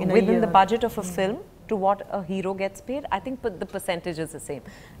know, within the budget of a film to what a hero gets paid, I think the percentage is the same.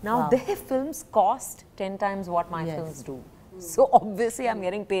 Now, their films cost 10 times what my films do. So obviously, I'm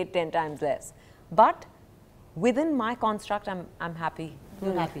getting paid 10 times less. But within my construct, I'm happy.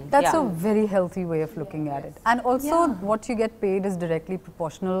 You're happy. That's a very healthy way of looking at it. And also, what you get paid is directly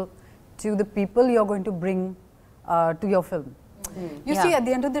proportional to the people you're going to bring to your film. You see, at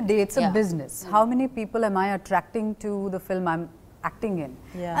the end of the day, it's a business. How many people am I attracting to the film I'm acting in?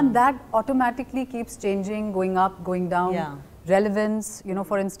 And that automatically keeps changing, going up, going down. Relevance, you know,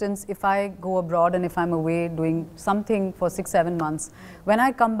 for instance, if I go abroad and if I'm away doing something for 6-7 months, when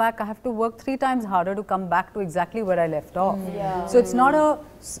I come back, I have to work 3 times harder to come back to exactly where I left off. So it's not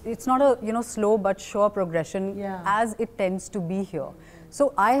a you know, slow but sure progression as it tends to be here.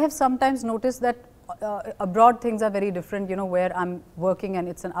 So I have sometimes noticed that abroad things are very different, you know, where I'm working and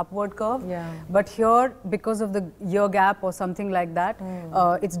it's an upward curve. But here, because of the year gap or something like that,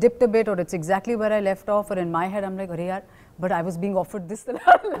 it's dipped a bit or it's exactly where I left off, or in my head I'm like, "Arey yaar, but I was being offered this the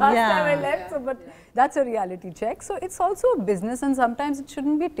last time I left." So, but that's a reality check. So it's also a business, and sometimes it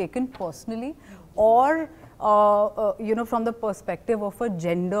shouldn't be taken personally or you know, from the perspective of a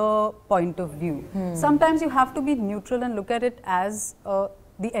gender point of view. Sometimes you have to be neutral and look at it as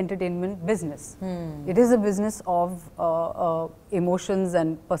the entertainment business. It is a business of emotions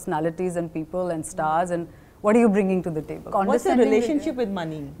and personalities and people and stars, and what are you bringing to the table? What's the relationship with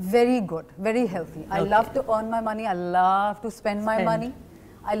money? Very good, very healthy. I love to earn my money. I love to spend my money.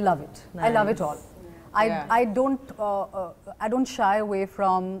 I love it. I love it all. I don't shy away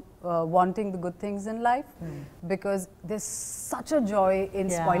from wanting the good things in life because there's such a joy in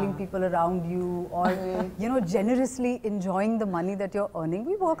spoiling people around you, or you know, generously enjoying the money that you're earning.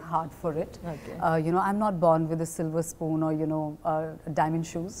 We work hard for it. You know, I'm not born with a silver spoon or, you know, diamond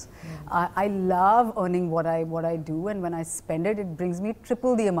shoes. I love earning what I do, and when I spend it, it brings me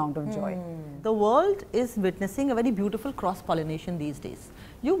triple the amount of joy. The world is witnessing a very beautiful cross-pollination these days.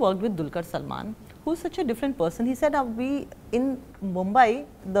 You worked with Dulquer Salman, who's such a different person. He said, we in Mumbai,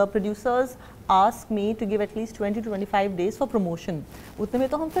 the producers ask me to give at least 20 to 25 days for promotion. Utne mein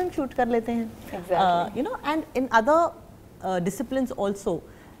to hum film shoot kar lete hain. Exactly. You know, and in other disciplines also,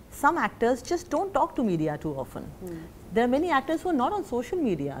 some actors just don't talk to media too often. There are many actors who are not on social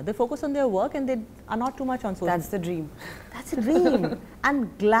media. They focus on their work and they are not too much on social media. That's the dream. That's a dream.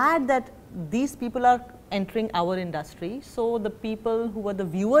 I'm glad that these people are entering our industry, so the people who are the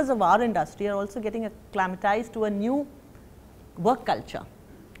viewers of our industry are also getting acclimatized to a new work culture,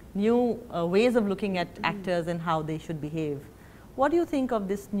 new ways of looking at actors and how they should behave. What do you think of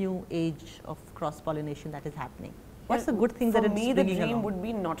this new age of cross-pollination that is happening? What's the good thing that it's bringing along? For me, the dream would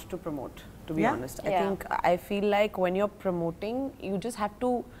be not to promote, to be honest. I feel like when you're promoting, you just have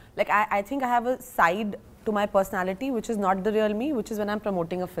to, like, I think I have a side to my personality which is not the real me, which is when I'm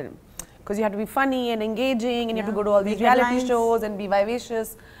promoting a film. Because you have to be funny and engaging, and you have to go to all these reality shows and be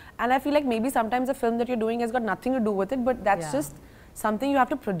vivacious. And I feel like maybe sometimes a film that you're doing has got nothing to do with it, but that's just something you have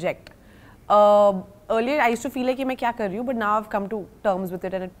to project. Earlier, I used to feel like, मैं क्या कर रही हूँ, but now I've come to terms with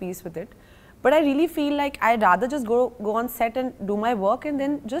it and at peace with it. But I really feel like I'd rather just go on set and do my work, and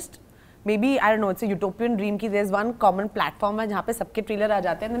then just maybe, I don't know, it's a utopian dream कि there's one common platform जहाँ पे सबके trailer आ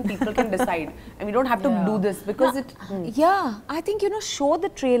जाते हैं, and then people can decide, and we don't have to do this because I think, you know, show the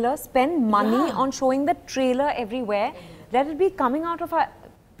trailer, spend money on showing the trailer everywhere. Let it be coming out of our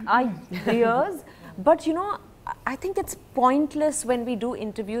ears. But you know, I think it's pointless when we do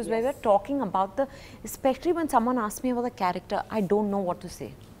interviews where we're talking about especially when someone asks me about the character, I don't know what to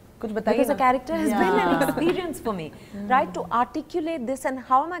say. Because the character has been an experience for me, right? To articulate this, and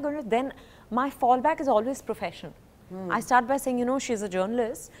how am I going to then, my fallback is always profession. I start by saying, you know, she's a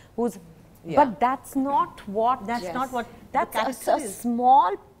journalist who's But that's not what. That's not what. That's a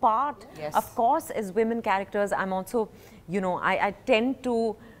small part. Of course, as women characters, I'm also, you know, I tend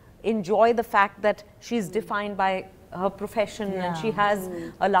to enjoy the fact that she's defined by her profession and she has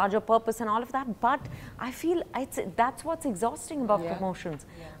a larger purpose and all of that. But I feel that's what's exhausting about promotions.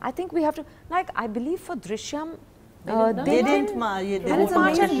 I think we have to, like, I believe for Drishyam, they didn't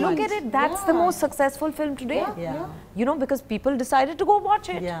march, and look at it, that's the most successful film today. You know, because people decided to go watch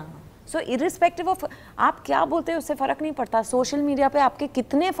it. So irrespective of आप क्या बोलते हैं उससे फर्क नहीं पड़ता. Social media पे आपके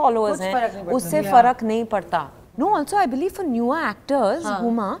कितने followers हैं उससे फर्क नहीं पड़ता. No, also I believe for newer actors,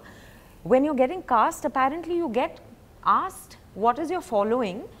 Huma, when you're getting cast, apparently you get asked what is your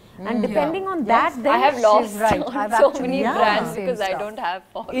following, and depending on that, then I have lost I've so actually many done brands same because I stuff. don't have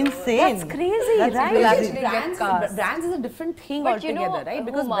followers. Insane. That's crazy, right? Brands is a different thing But you altogether, know, right?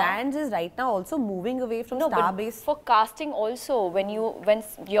 Because Huma, brands is right now also moving away from but star-based. for casting also, when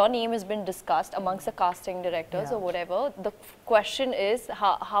your name has been discussed amongst the casting directors or whatever, the question is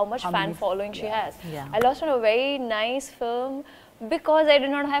how much fan following she has. I lost on a very nice film because I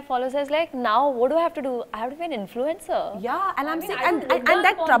did not have followers. I was like, now what do I have to do? I have to be an influencer. Yeah, and I'm saying, I and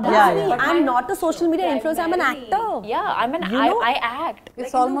that troubles me. I'm not a social media influencer, I'm an actor. Yeah, I act.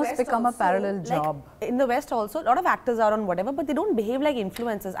 It's almost become a parallel job. In the West also, a lot of actors are on whatever, but they don't behave like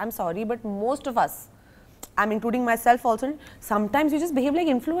influencers. I'm sorry, but most of us, I'm including myself also, sometimes you just behave like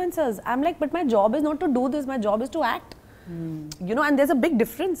influencers. I'm like, but my job is not to do this, my job is to act. You know, and there's a big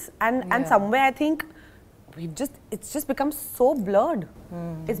difference. And somewhere I think, it's just become so blurred.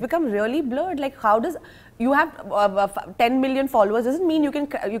 It's become really blurred. Like, how does you have 10 million followers doesn't mean you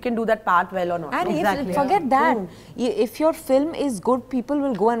can do that part well or not. And if, forget that. If your film is good, people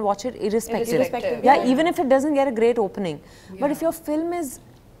will go and watch it irrespective. Yeah, even if it doesn't get a great opening. But if your film is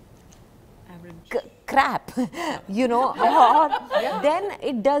crap, you know, then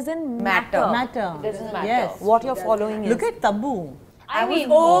it doesn't matter. It doesn't matter. Yes. What your following is. Look at Tabu. I mean,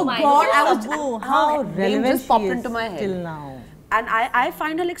 oh God, I was Tabu. How relevant just popped she is into my head till now. And I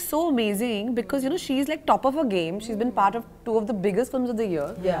find her like so amazing because, you know, she's like top of her game. She's been part of 2 of the biggest films of the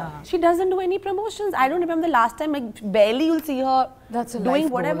year. She doesn't do any promotions. I don't remember the last time, like barely you'll see her doing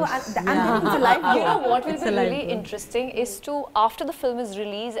whatever. And then it's a life goal. You know what will be really interesting is to, after the film is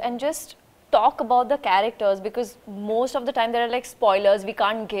released, and just talk about the characters, because most of the time there are like spoilers we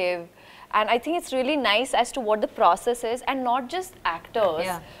can't give. And I think it's really nice as to what the process is, and not just actors,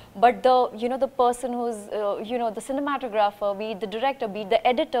 but the, you know, the person who's, you know, the cinematographer, be it the director, be it the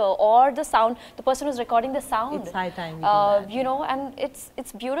editor, or the sound, the person who's recording the sound. It's high time we do that. You know, and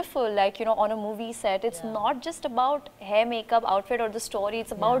it's beautiful, like, you know, on a movie set, it's not just about hair, makeup, outfit, or the story,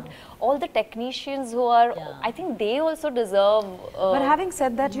 it's about all the technicians who are, I think they also deserve. But having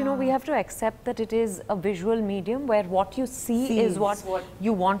said that, you know, we have to accept that it is a visual medium where what you see is what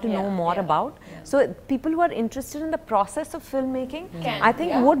you want to know more about. So people who are interested in the process of filmmaking, I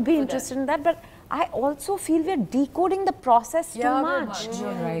think would be interested in that. But I also feel we're decoding the process too much.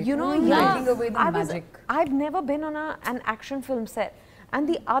 You know, I've never been on an action film set. And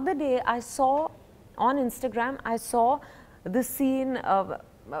the other day I saw on Instagram, I saw the scene of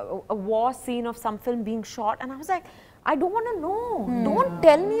a war scene of some film being shot, and I was like, I don't want to know. Don't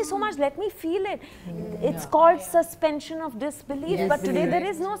tell me so much. Let me feel it. It's called suspension of disbelief. But today there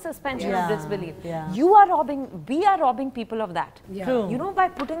is no suspension of disbelief. You are robbing, we are robbing people of that. True. You know, by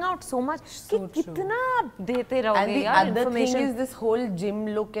putting out so much. Kitna dete rahoge And the yaar other information. thing is this whole gym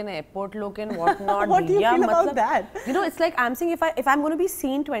look and airport look and whatnot. What do you feel about that? You know, it's like, I'm saying, if I'm going to be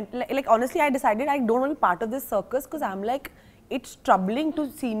seen 20, like honestly, I decided I don't want to be part of this circus, because I'm like, it's troubling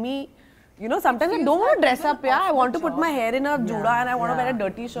to see me. You know, sometimes I don't want to dress up, I want to put my hair in a juda and I want to wear a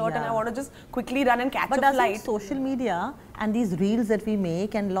dirty shirt and I want to just quickly run and catch a flight. But social media and these reels that we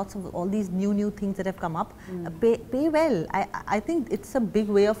make and lots of all these new things that have come up pay well. I think it's a big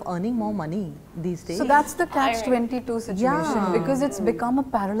way of earning more money these days. So that's the catch-22 situation, because it's become a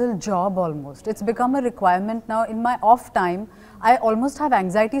parallel job almost. It's become a requirement now. In my off time, I almost have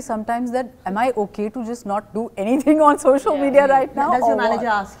anxiety sometimes that, am I okay to just not do anything on social media right now? Does your manager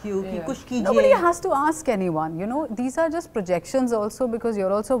ask you, ki kuch kijiye? Nobody has to ask anyone, you know. These are just projections also, because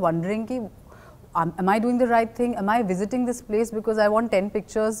you're also wondering, ki, am I doing the right thing? Am I visiting this place because I want 10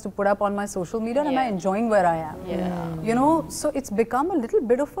 pictures to put up on my social media? Am I enjoying where I am? You know, so it's become a little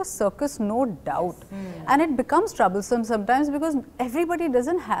bit of a circus, no doubt. And it becomes troublesome sometimes, because everybody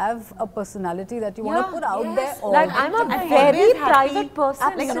doesn't have a personality that you want to put out there. Like, I'm a very private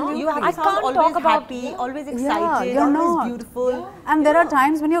person, you know. You have I to sound can't always talk about happy, always excited, you're always not. beautiful. And there are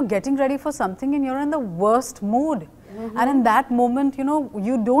times when you're getting ready for something and you're in the worst mood. And in that moment, you know,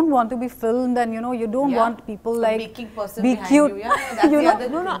 you don't want to be filmed, and you know, you don't want people like making person be behind cute. you. Yeah, that's the other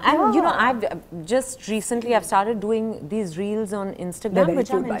No, and you know, I've just recently I've started doing these reels on Instagram, They're very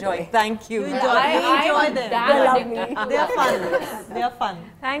which I'm cute, by the way. enjoying. Thank you. Enjoy them. Damn They are fun. They are fun.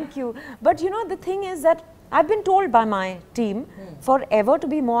 Thank you. But you know, the thing is that I've been told by my team forever to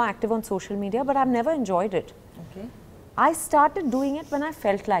be more active on social media, but I've never enjoyed it. Okay. I started doing it when I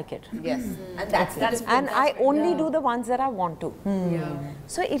felt like it. Yes, and that's And I only do the ones that I want to.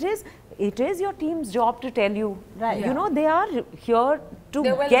 So it is your team's job to tell you, you know, they are here to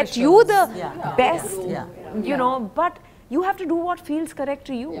get you the best, you know, but you have to do what feels correct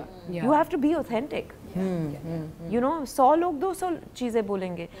to you. You have to be authentic. You know, 100 log 200 cheeze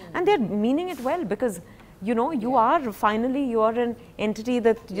bolenge, and they're meaning it well, because you know, you are finally, you are an entity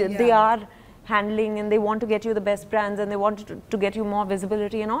that they are handling, and they want to get you the best brands, and they want to get you more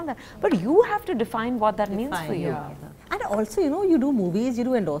visibility and all that. But you have to define what that means for you. And also, you know, you do movies, you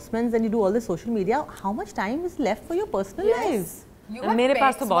do endorsements, and you do all the social media. How much time is left for your personal lives? मेरे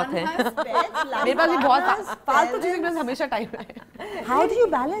पास तो बहुत है. मेरे पास भी बहुत फालतू चीजें के पास हमेशा टाइम है. How do you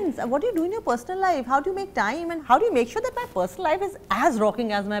balance? What do you do in your personal life? How do you make time, and how do you make sure that my personal life is as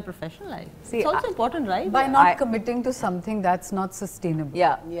rocking as my professional life? See, it's also important, right? By not committing to something that's not sustainable.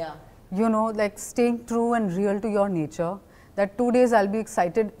 Yeah. You know, like staying true and real to your nature. That 2 days I'll be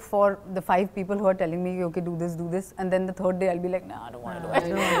excited for the 5 people who are telling me, okay, do this, and then the 3rd day I'll be like, nah, I don't want to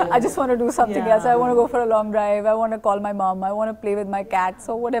do it. I just want to do something else. I want to go for a long drive. I want to call my mom. I want to play with my cat.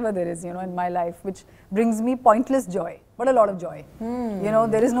 So whatever there is, you know, in my life, which brings me pointless joy, but a lot of joy. You know,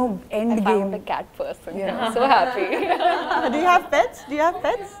 there is no end I game. found a cat person. I'm so happy. Do you have pets? Do you have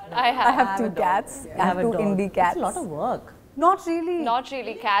pets? I I have 2 cats. I have 2 indie cats. It's a lot of work. Not really. Not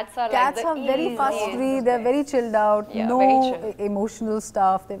really. Cats are Cats like are the very fuss easiest. free. They're very chilled out. Yeah, no very chill. emotional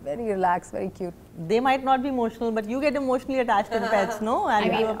stuff. They're very relaxed, very cute. They might not be emotional, but you get emotionally attached to the pets, no?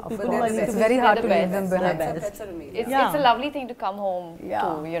 And people who are It's very hard to leave them behind. Pets are amazing. It's a lovely thing to come home Yeah.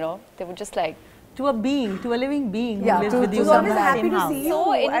 to, you know. They would just like, to a being, to a living being Yeah, who lives to- with to you someone in the happy same to house. see you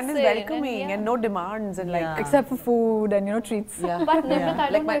So and is innocent welcoming and and no demands and like Except for food and, you know, treats. But Nimrat, I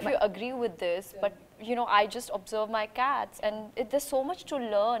Like don't know if you agree with this, but you know, I just observe my cats, and there's so much to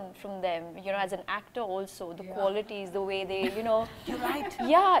learn from them. You know, as an actor also, the qualities, the way they, you know. You're right.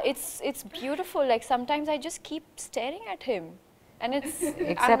 Yeah, it's beautiful. Like sometimes I just keep staring at him, and it's.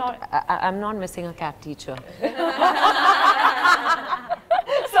 Except I'm not missing a cat teacher.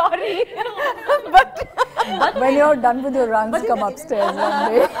 Sorry. But when you're done with your runs, come upstairs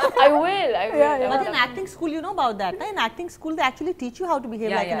one day. I will. I will. But in acting school, you know about that. In acting school, they actually teach you how to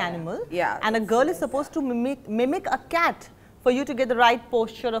behave like an animal. Yeah. And a girl is supposed to mimic a cat for you to get the right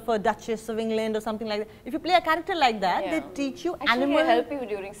posture of a Duchess of England or something like that. If you play a character like that, they teach you Actually, animal. I help you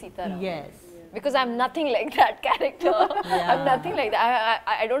during Sita Ramam. Yes. Because I'm nothing like that character. I'm nothing like that.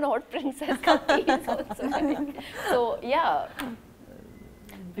 I don't know what Princess Kati is also like. So, yeah.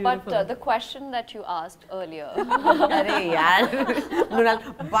 But the question that you asked earlier. Arey yaar. Mrunal,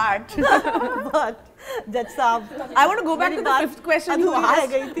 but Jalsa. I want to go back to the 5th question you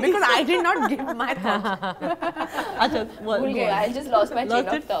asked because I did not give my thoughts. Okay, I just lost my chain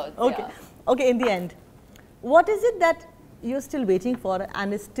of thoughts. Okay. Yeah. Okay, in the end, what is it that you're still waiting for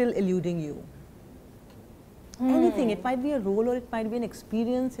and is still eluding you? Anything. It might be a role, or it might be an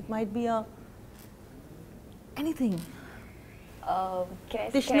experience, it might be a anything.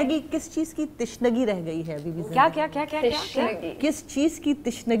 तिश्नगी, किस चीज की तिश्नगी रह गई है अभी भी? क्या? Tishnagi. किस चीज की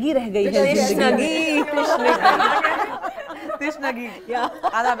तिश्नगी रह गई है जिंदगी? Tishnagi. Yeah.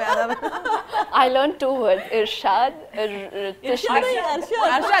 Adab. I learned 2 words. Irshad. Tishnagi.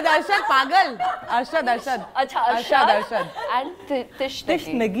 Arshad, pagal. Arshad. Acha, Arshad. And Tishnagi.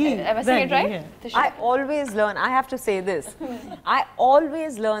 Tishnagi. Am I saying it right? I always learn, I have to say this, I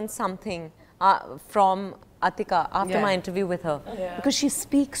always learn something from Atika after my interview with her. Because she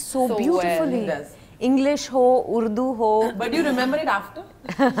speaks so beautifully. Well, does. English ho, Urdu ho. But you remember it after?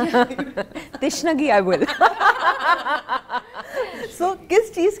 Tishnagi I will. So,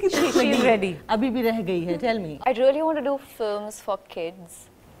 किस चीज की तिश्नगी She's ready. अभी भी रह गई है? Tell me. I really want to do films for kids,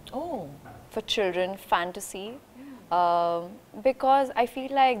 Oh. for children, fantasy. Because I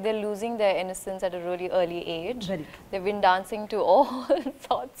feel like they're losing their innocence at a really early age. Very. They've been dancing to all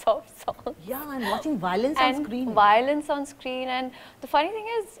sorts of songs. Yeah, and watching violence And on screen. violence on screen, and the funny thing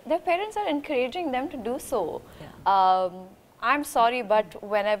is their parents are encouraging them to do so. I'm sorry, but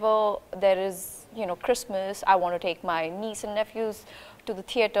whenever there is, you know, Christmas, I want to take my niece and nephews to the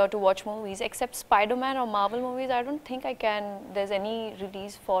theatre to watch movies. Except Spider-Man or Marvel movies, I don't think there's any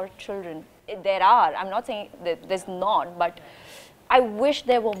release for children. There are, I'm not saying that there's not, but I wish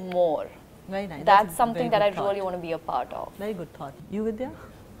there were more. Very nice. That's something that I really want to be a part of. Very good thought. You, Vidya?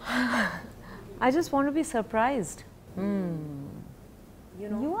 I just want to be surprised.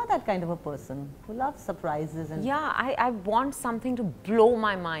 You are that kind of a person who loves surprises. And Yeah, I want something to blow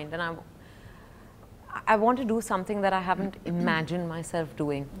my mind, and I want to do something that I haven't imagined myself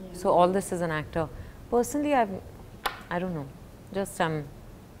doing. So all this as an actor. Personally, I don't know. Just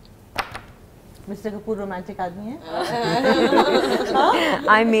Mr. Kapoor romantic आदमी है?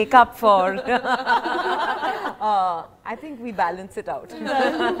 I make up for. I think we balance it out.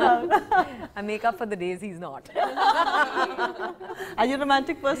 I make up for the days he's not. Are you a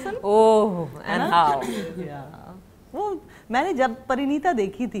romantic person? Oh, and how? Yeah. वो मैंने जब परिणीता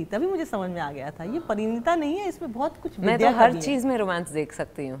देखी थी तभी मुझे समझ में आ गया था ये परिणीता नहीं है इसमें बहुत कुछ मैं तो हर चीज में रोमांस देख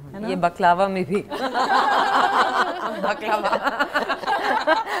सकती हूँ ये बकलावा में भी बकलावा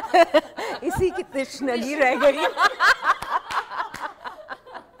इसी की तृष्णगी रह गई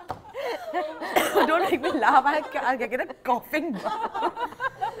Don't make me laugh. I'll get a coughing.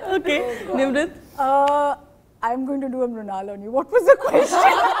 Okay, Nimrat. I'm going to do a Mrunal on you. What was the question?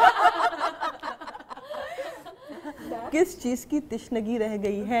 किस चीज की तृष्णगी रह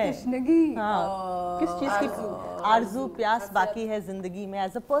गई है? तृष्णगी? हाँ. किस चीज की आरज़ू प्यास बाकी है जिंदगी में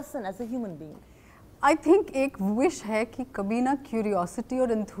as a person, as a human being? I think एक wish है कि कभी ना curiosity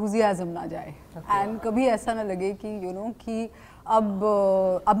और enthusiasm ना जाए and कभी ऐसा ना लगे कि कि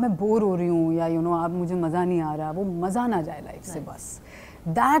अब मैं बोर हो रही हूँ या अब मुझे मज़ा नहीं आ रहा वो मज़ा ना जाए लाइफ से बस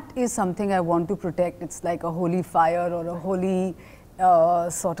that is something I want to protect. It's like a holy fire or a holy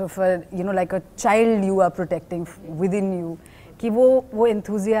sort of a like a child you are protecting within you कि वो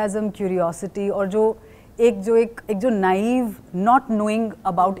enthusiasm, curiosity और एक जो naive not knowing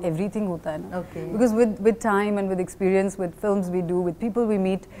about everything होता है ना because with time and with experience with films we do with people we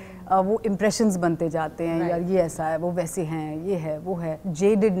meet वो impressions बनते जाते हैं यार ये ऐसा है वो वैसे हैं ये है वो है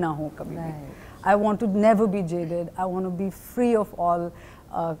jaded ना हो कभी भी I want to never be jaded I want to be free of all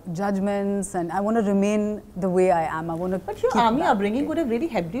judgments and I want to remain the way I am. I want to. But your army upbringing would have really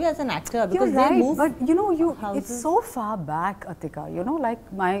helped you as an actor because You're right, they move. But it's so far back, Atika.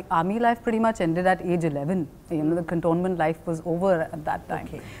 Like my army life pretty much ended at age 11. The cantonment life was over at that time.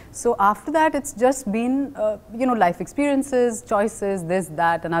 Okay. So after that, it's just been life experiences, choices, this,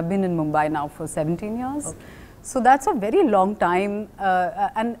 that, and I've been in Mumbai now for 17 years. Okay. So that's a very long time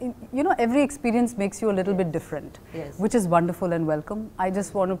and every experience makes you a little bit different, which is wonderful and welcome. I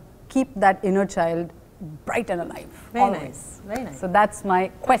just want to keep that inner child bright and alive. Very nice, very nice. So that's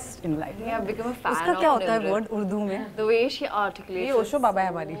my quest in life. Yeah, I've become a fan उसका क्या होता है word Urdu में? The way she articulates. ये ओशो बाबा है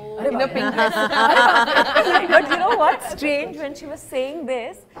हमारी. In a pink dress. But you know what's strange when she was saying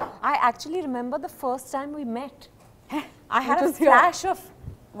this, I actually remember the first time we met. I had a flash of.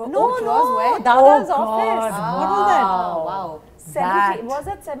 Dada's office. What was that? Wow. 17, was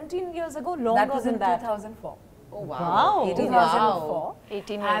that 17 years ago? Longer that was in 2004. Oh wow. 2004.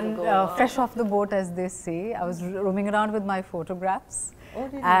 18 years and, ago. Fresh off the boat, as they say. I was roaming around with my photographs. Oh,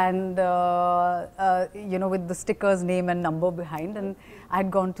 really? And with the sticker's name and number behind. And I had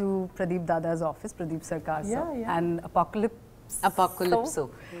gone to Pradeep Dada's office, Pradeep Sarkar's, and Apocalypso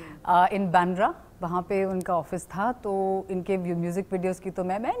in Bandra. वहाँ पे उनका office था तो इनके music videos की तो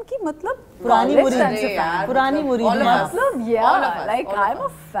मैं इनकी मतलब पुरानी मुरीद मतलब like I'm a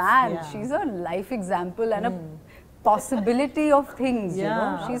fan she's a life example and a possibility of things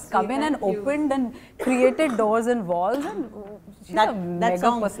she's come in and opened and created doors and walls and she's a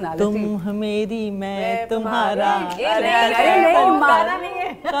mega personality तुम मेरी मैं तुम्हारा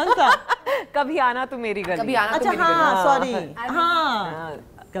कौन सा कभी आना तू मेरी गली अच्छा हाँ सॉरी हाँ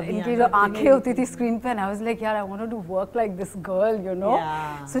इनकी जो आंखें होती थी स्क्रीन पे I was like यार I want to do work like this girl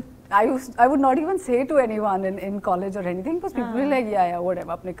so I would not even say to anyone in college or anything because people were like yeah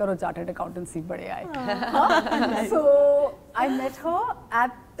whatever अपने करो chartered accountancy बड़े आए so I met her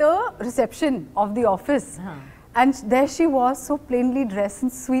at the reception of the office and there she was so plainly dressed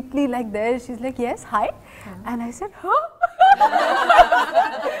and sweetly like there she's like yes hi and I said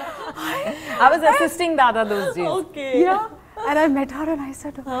I was assisting Dada those days okay and I met her and I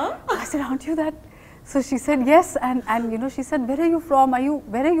said aren't you that so she said yes and she said where are you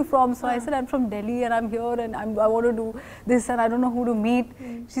from so I said I'm from Delhi and I'm here and I want to do this and I don't know who to meet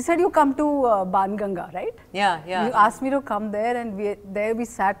she said you come to Banganga right yeah you asked me to come there and we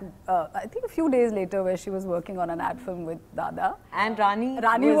sat I think a few days later where she was working on an ad film with Dada and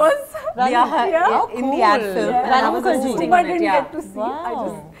Rani was in the ad film Rani was assisting I didn't get to see I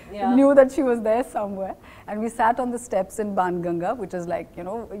just knew that she was there somewhere and we sat on the steps in Banganga which is like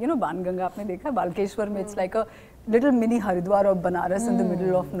Banganga आपने देखा बालकेश्वर में it's like a little mini Haridwar of Banaras in the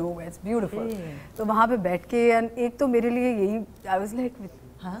middle of nowhere it's beautiful तो वहाँ पे बैठ के and एक तो मेरे लिए यही I was like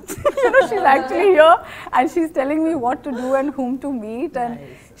She's actually here and she's telling me what to do and whom to meet, and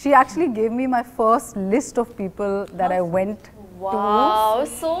she actually gave me my first list of people that I went to. Wow,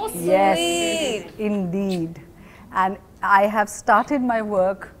 so sweet. Yes, indeed. And I have started my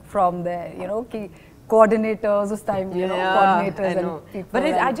work from there, you know, coordinators this time, you know, coordinators and people. But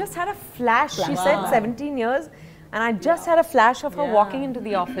I just had a flash. She said 17 years, and I just had a flash of her walking into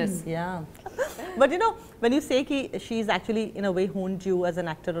the office. Yeah. But you know, when you say ki she's actually in a way honed you as an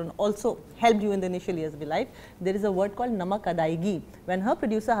actor and also helped you in the initial years of your life, there is a word called namak adaigi. When her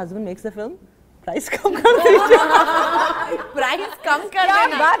producer husband makes the film, price कम कर दीजिए. Price कम कर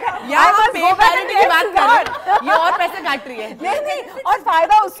देना. यहाँ पे parity की बात कर रहे हैं. ये और पैसे काट रही है. नहीं और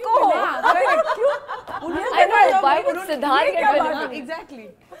फायदा उसको हो. I know, why would Siddharth get benefit? Exactly.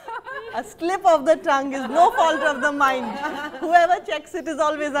 A slip of the tongue is no fault of the mind. Whoever checks it is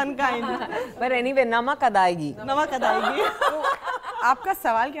always unkind. But anyway, namak adaigi. नमक अदायगी. आपका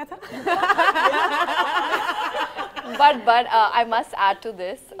सवाल क्या था? But I must add to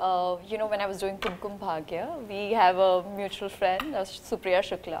this. You know, when I was doing Kumkum Bhagya, we have a mutual friend, Supriya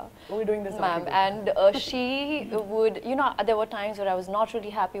Shukla. We're doing this, ma'am, and she would, you know, there were times where I was not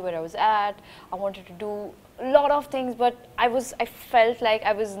really happy where I was at. I wanted to do a lot of things, but I felt like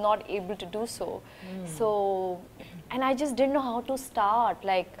I was not able to do so. So, and I just didn't know how to start,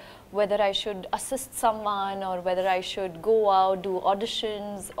 like whether I should assist someone or whether I should go out, do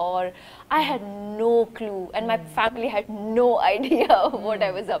auditions, or I had no clue, and my family had no idea what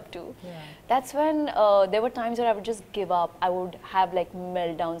I was up to. That's when there were times where I would just give up. I would have like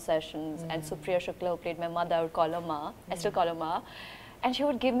meltdown sessions, and Supriya Shukla, who played my mother, I would call her Ma, I still call her Ma. And she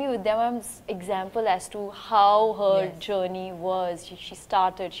would give me Vidya Balan's example as to how her journey was. She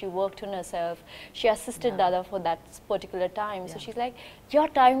started, she worked on herself, she assisted Dada for that particular time. So she's like, your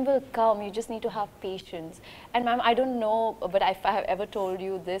time will come, you just need to have patience. And ma'am, I don't know, but if I have ever told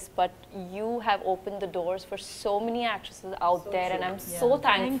you this, but you have opened the doors for so many actresses out there, and I'm so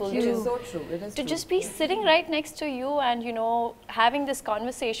thankful to just be sitting right next to you and, you know, having this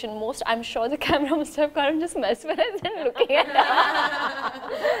conversation. I'm sure the camera must have kind of just mesmerized and looking at us.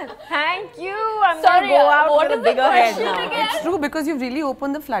 Thank you. I'm going to go out with a bigger head now. It's true, because you've really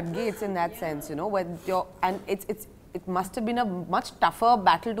opened the floodgates in that sense, you know, when it must have been a much tougher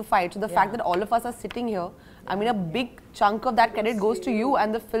battle to fight. So the fact that all of us are sitting here, I mean, a big chunk of that credit goes to you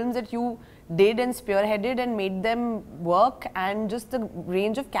and the films that you did and spearheaded and made them work, and just the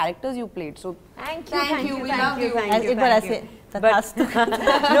range of characters you played. So thank you. We love you.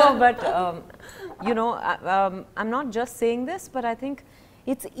 No, but you know, I'm not just saying this, but I think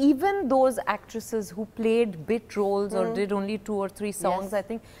it's even those actresses who played bit roles or did only 2 or 3 songs. I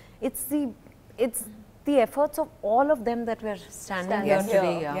think it's the efforts of all of them that we're standing here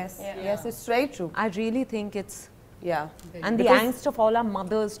today. Yes, it's very true. I really think it's and the because angst of all our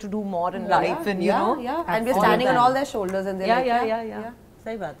mothers to do more in life, and you know, and we're standing on all their shoulders, and they're like,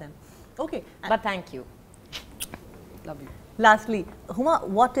 सही बात है. Okay, but thank you. Love you. Lastly, Huma,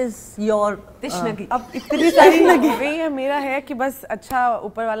 what is your Tishnagi? अब इतनी सारी वही है मेरा है कि बस अच्छा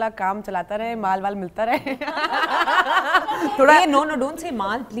ऊपर वाला काम चलाता रहे, माल वाल मिलता रहे. थोड़ा no, don't say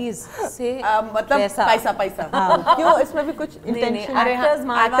mall, please. Say मतलब पैसा. क्यों इसमें भी कुछ intention? Actors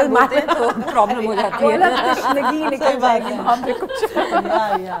माल बोलते हैं तो problem हो जाती है. तिश्नगी निकल जाएगी वहाँ पे कुछ.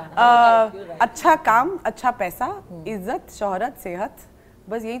 अच्छा काम, अच्छा पैसा, इज्जत, शोहरत, सेहत,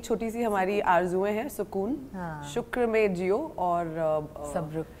 बस यही छोटी सी हमारी आरजुएं हैं. सुकून, शुक्र में जियो और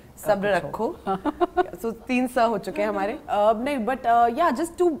सब्र रखो. So 3 स हो चुके हैं हमारे. नहीं, but yeah,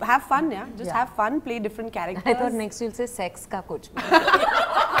 just to have fun, just have fun, play different characters. I thought next you'll say sex का कुछ.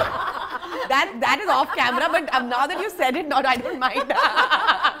 That is off camera, but now that you said it, I don't mind.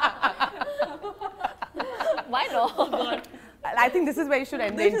 Why not? I think this is where you should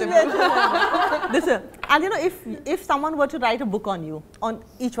end the interview. And you know, if someone were to write a book on you, on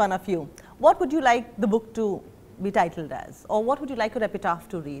each one of you, what would you like the book to be titled as, or what would you like your epitaph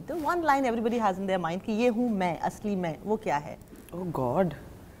to read? The one line everybody has in their mind कि ये हूँ मैं, असली मैं, वो क्या है? Oh God,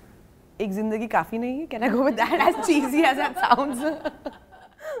 एक जिंदगी काफी नहीं है? Can I go with that? As cheesy as that sounds.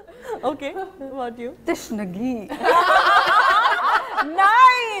 Okay, what you? Tishnagi.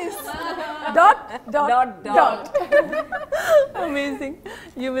 Nice. Dot. Amazing.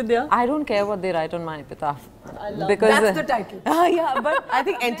 You Vidya? I don't care what they write on my epitaph. Because that's the title. Yeah, but I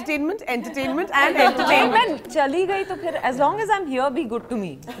think entertainment. Entertainment चली गई तो फिर as long as I'm here, be good to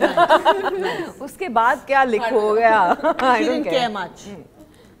me. उसके बाद क्या लिखोगे? She didn't care much.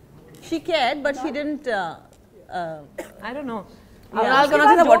 She cared, but she didn't. I don't know.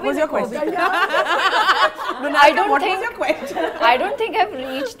 What was your question? I don't think I've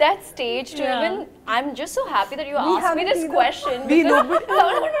reached that stage to even. I'm just so happy that you asked me this question. Someone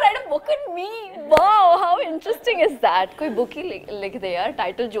would write a book on me. Wow, how interesting is that? कोई book ही लिख दे यार,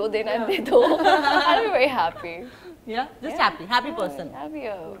 title जो देना है दे दो. I'll be very happy. Yeah, just happy person. I'll be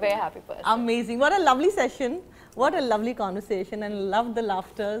a very happy person. Amazing. What a lovely session. What a lovely conversation, and love the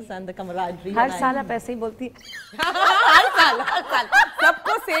laughters and the camaraderie. हर साल आप ऐसे ही बोलती है. हर साल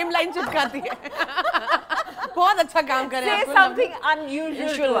सबको सेम लाइन चिपकाती है. बहुत अच्छा काम कर रहे हैं. Say something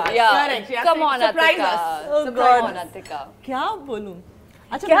unusual to us. Yeah. Correct. Yeah. Come on, Surprise Atika. us. Oh, Come God. on, Atika. क्या बोलूं?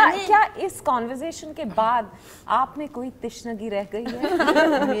 अच्छा क्या इस कॉन्वर्सेशन के बाद आप में कोई तिश्नगी रह गई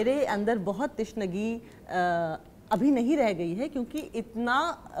है? मेरे अंदर बहुत तिश्नगी अभी नहीं रह गई है, क्योंकि इतना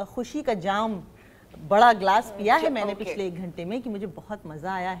खुशी का जाम बड़ा ग्लास पिया है मैंने पिछले 1 घंटे में कि मुझे बहुत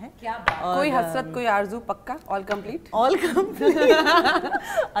मजा आया है. कोई हसरत कोई आरज़ू पक्का ऑल कंप्लीट.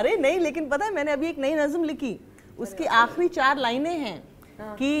 अरे नहीं, लेकिन पता है मैंने अभी एक नई नज़्म लिखी, उसकी आखिरी 4 लाइनें हैं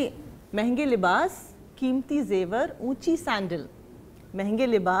कि महंगे लिबास कीमती जेवर ऊंची सैंडल, महंगे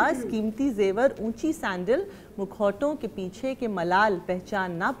लिबास कीमती जेवर ऊंची सैंडल, मुखौटों के पीछे के मलाल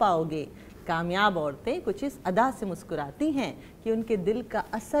पहचान ना पाओगे. कामयाब औरतें कुछ इस अदा से मुस्कुराती हैं कि उनके दिल का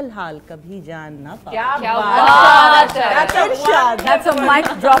असल हाल कभी जान ना पाओ. क्या बात है. That's a mic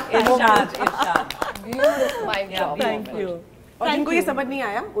drop. Beautiful mic drop. Thank you. और जिनको ये समझ नहीं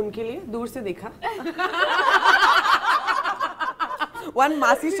आया उनके लिए दूर से देखा. One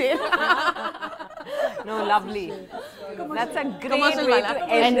मासी शेर. No, lovely. That's a great way to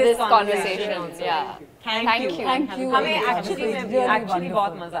end this conversation. Yeah. Thank you. हमें actually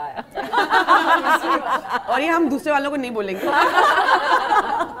बहुत मजा आया. और ये हम दूसरे वालों को नहीं बोलेंगे.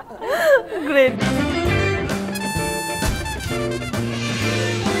 Great.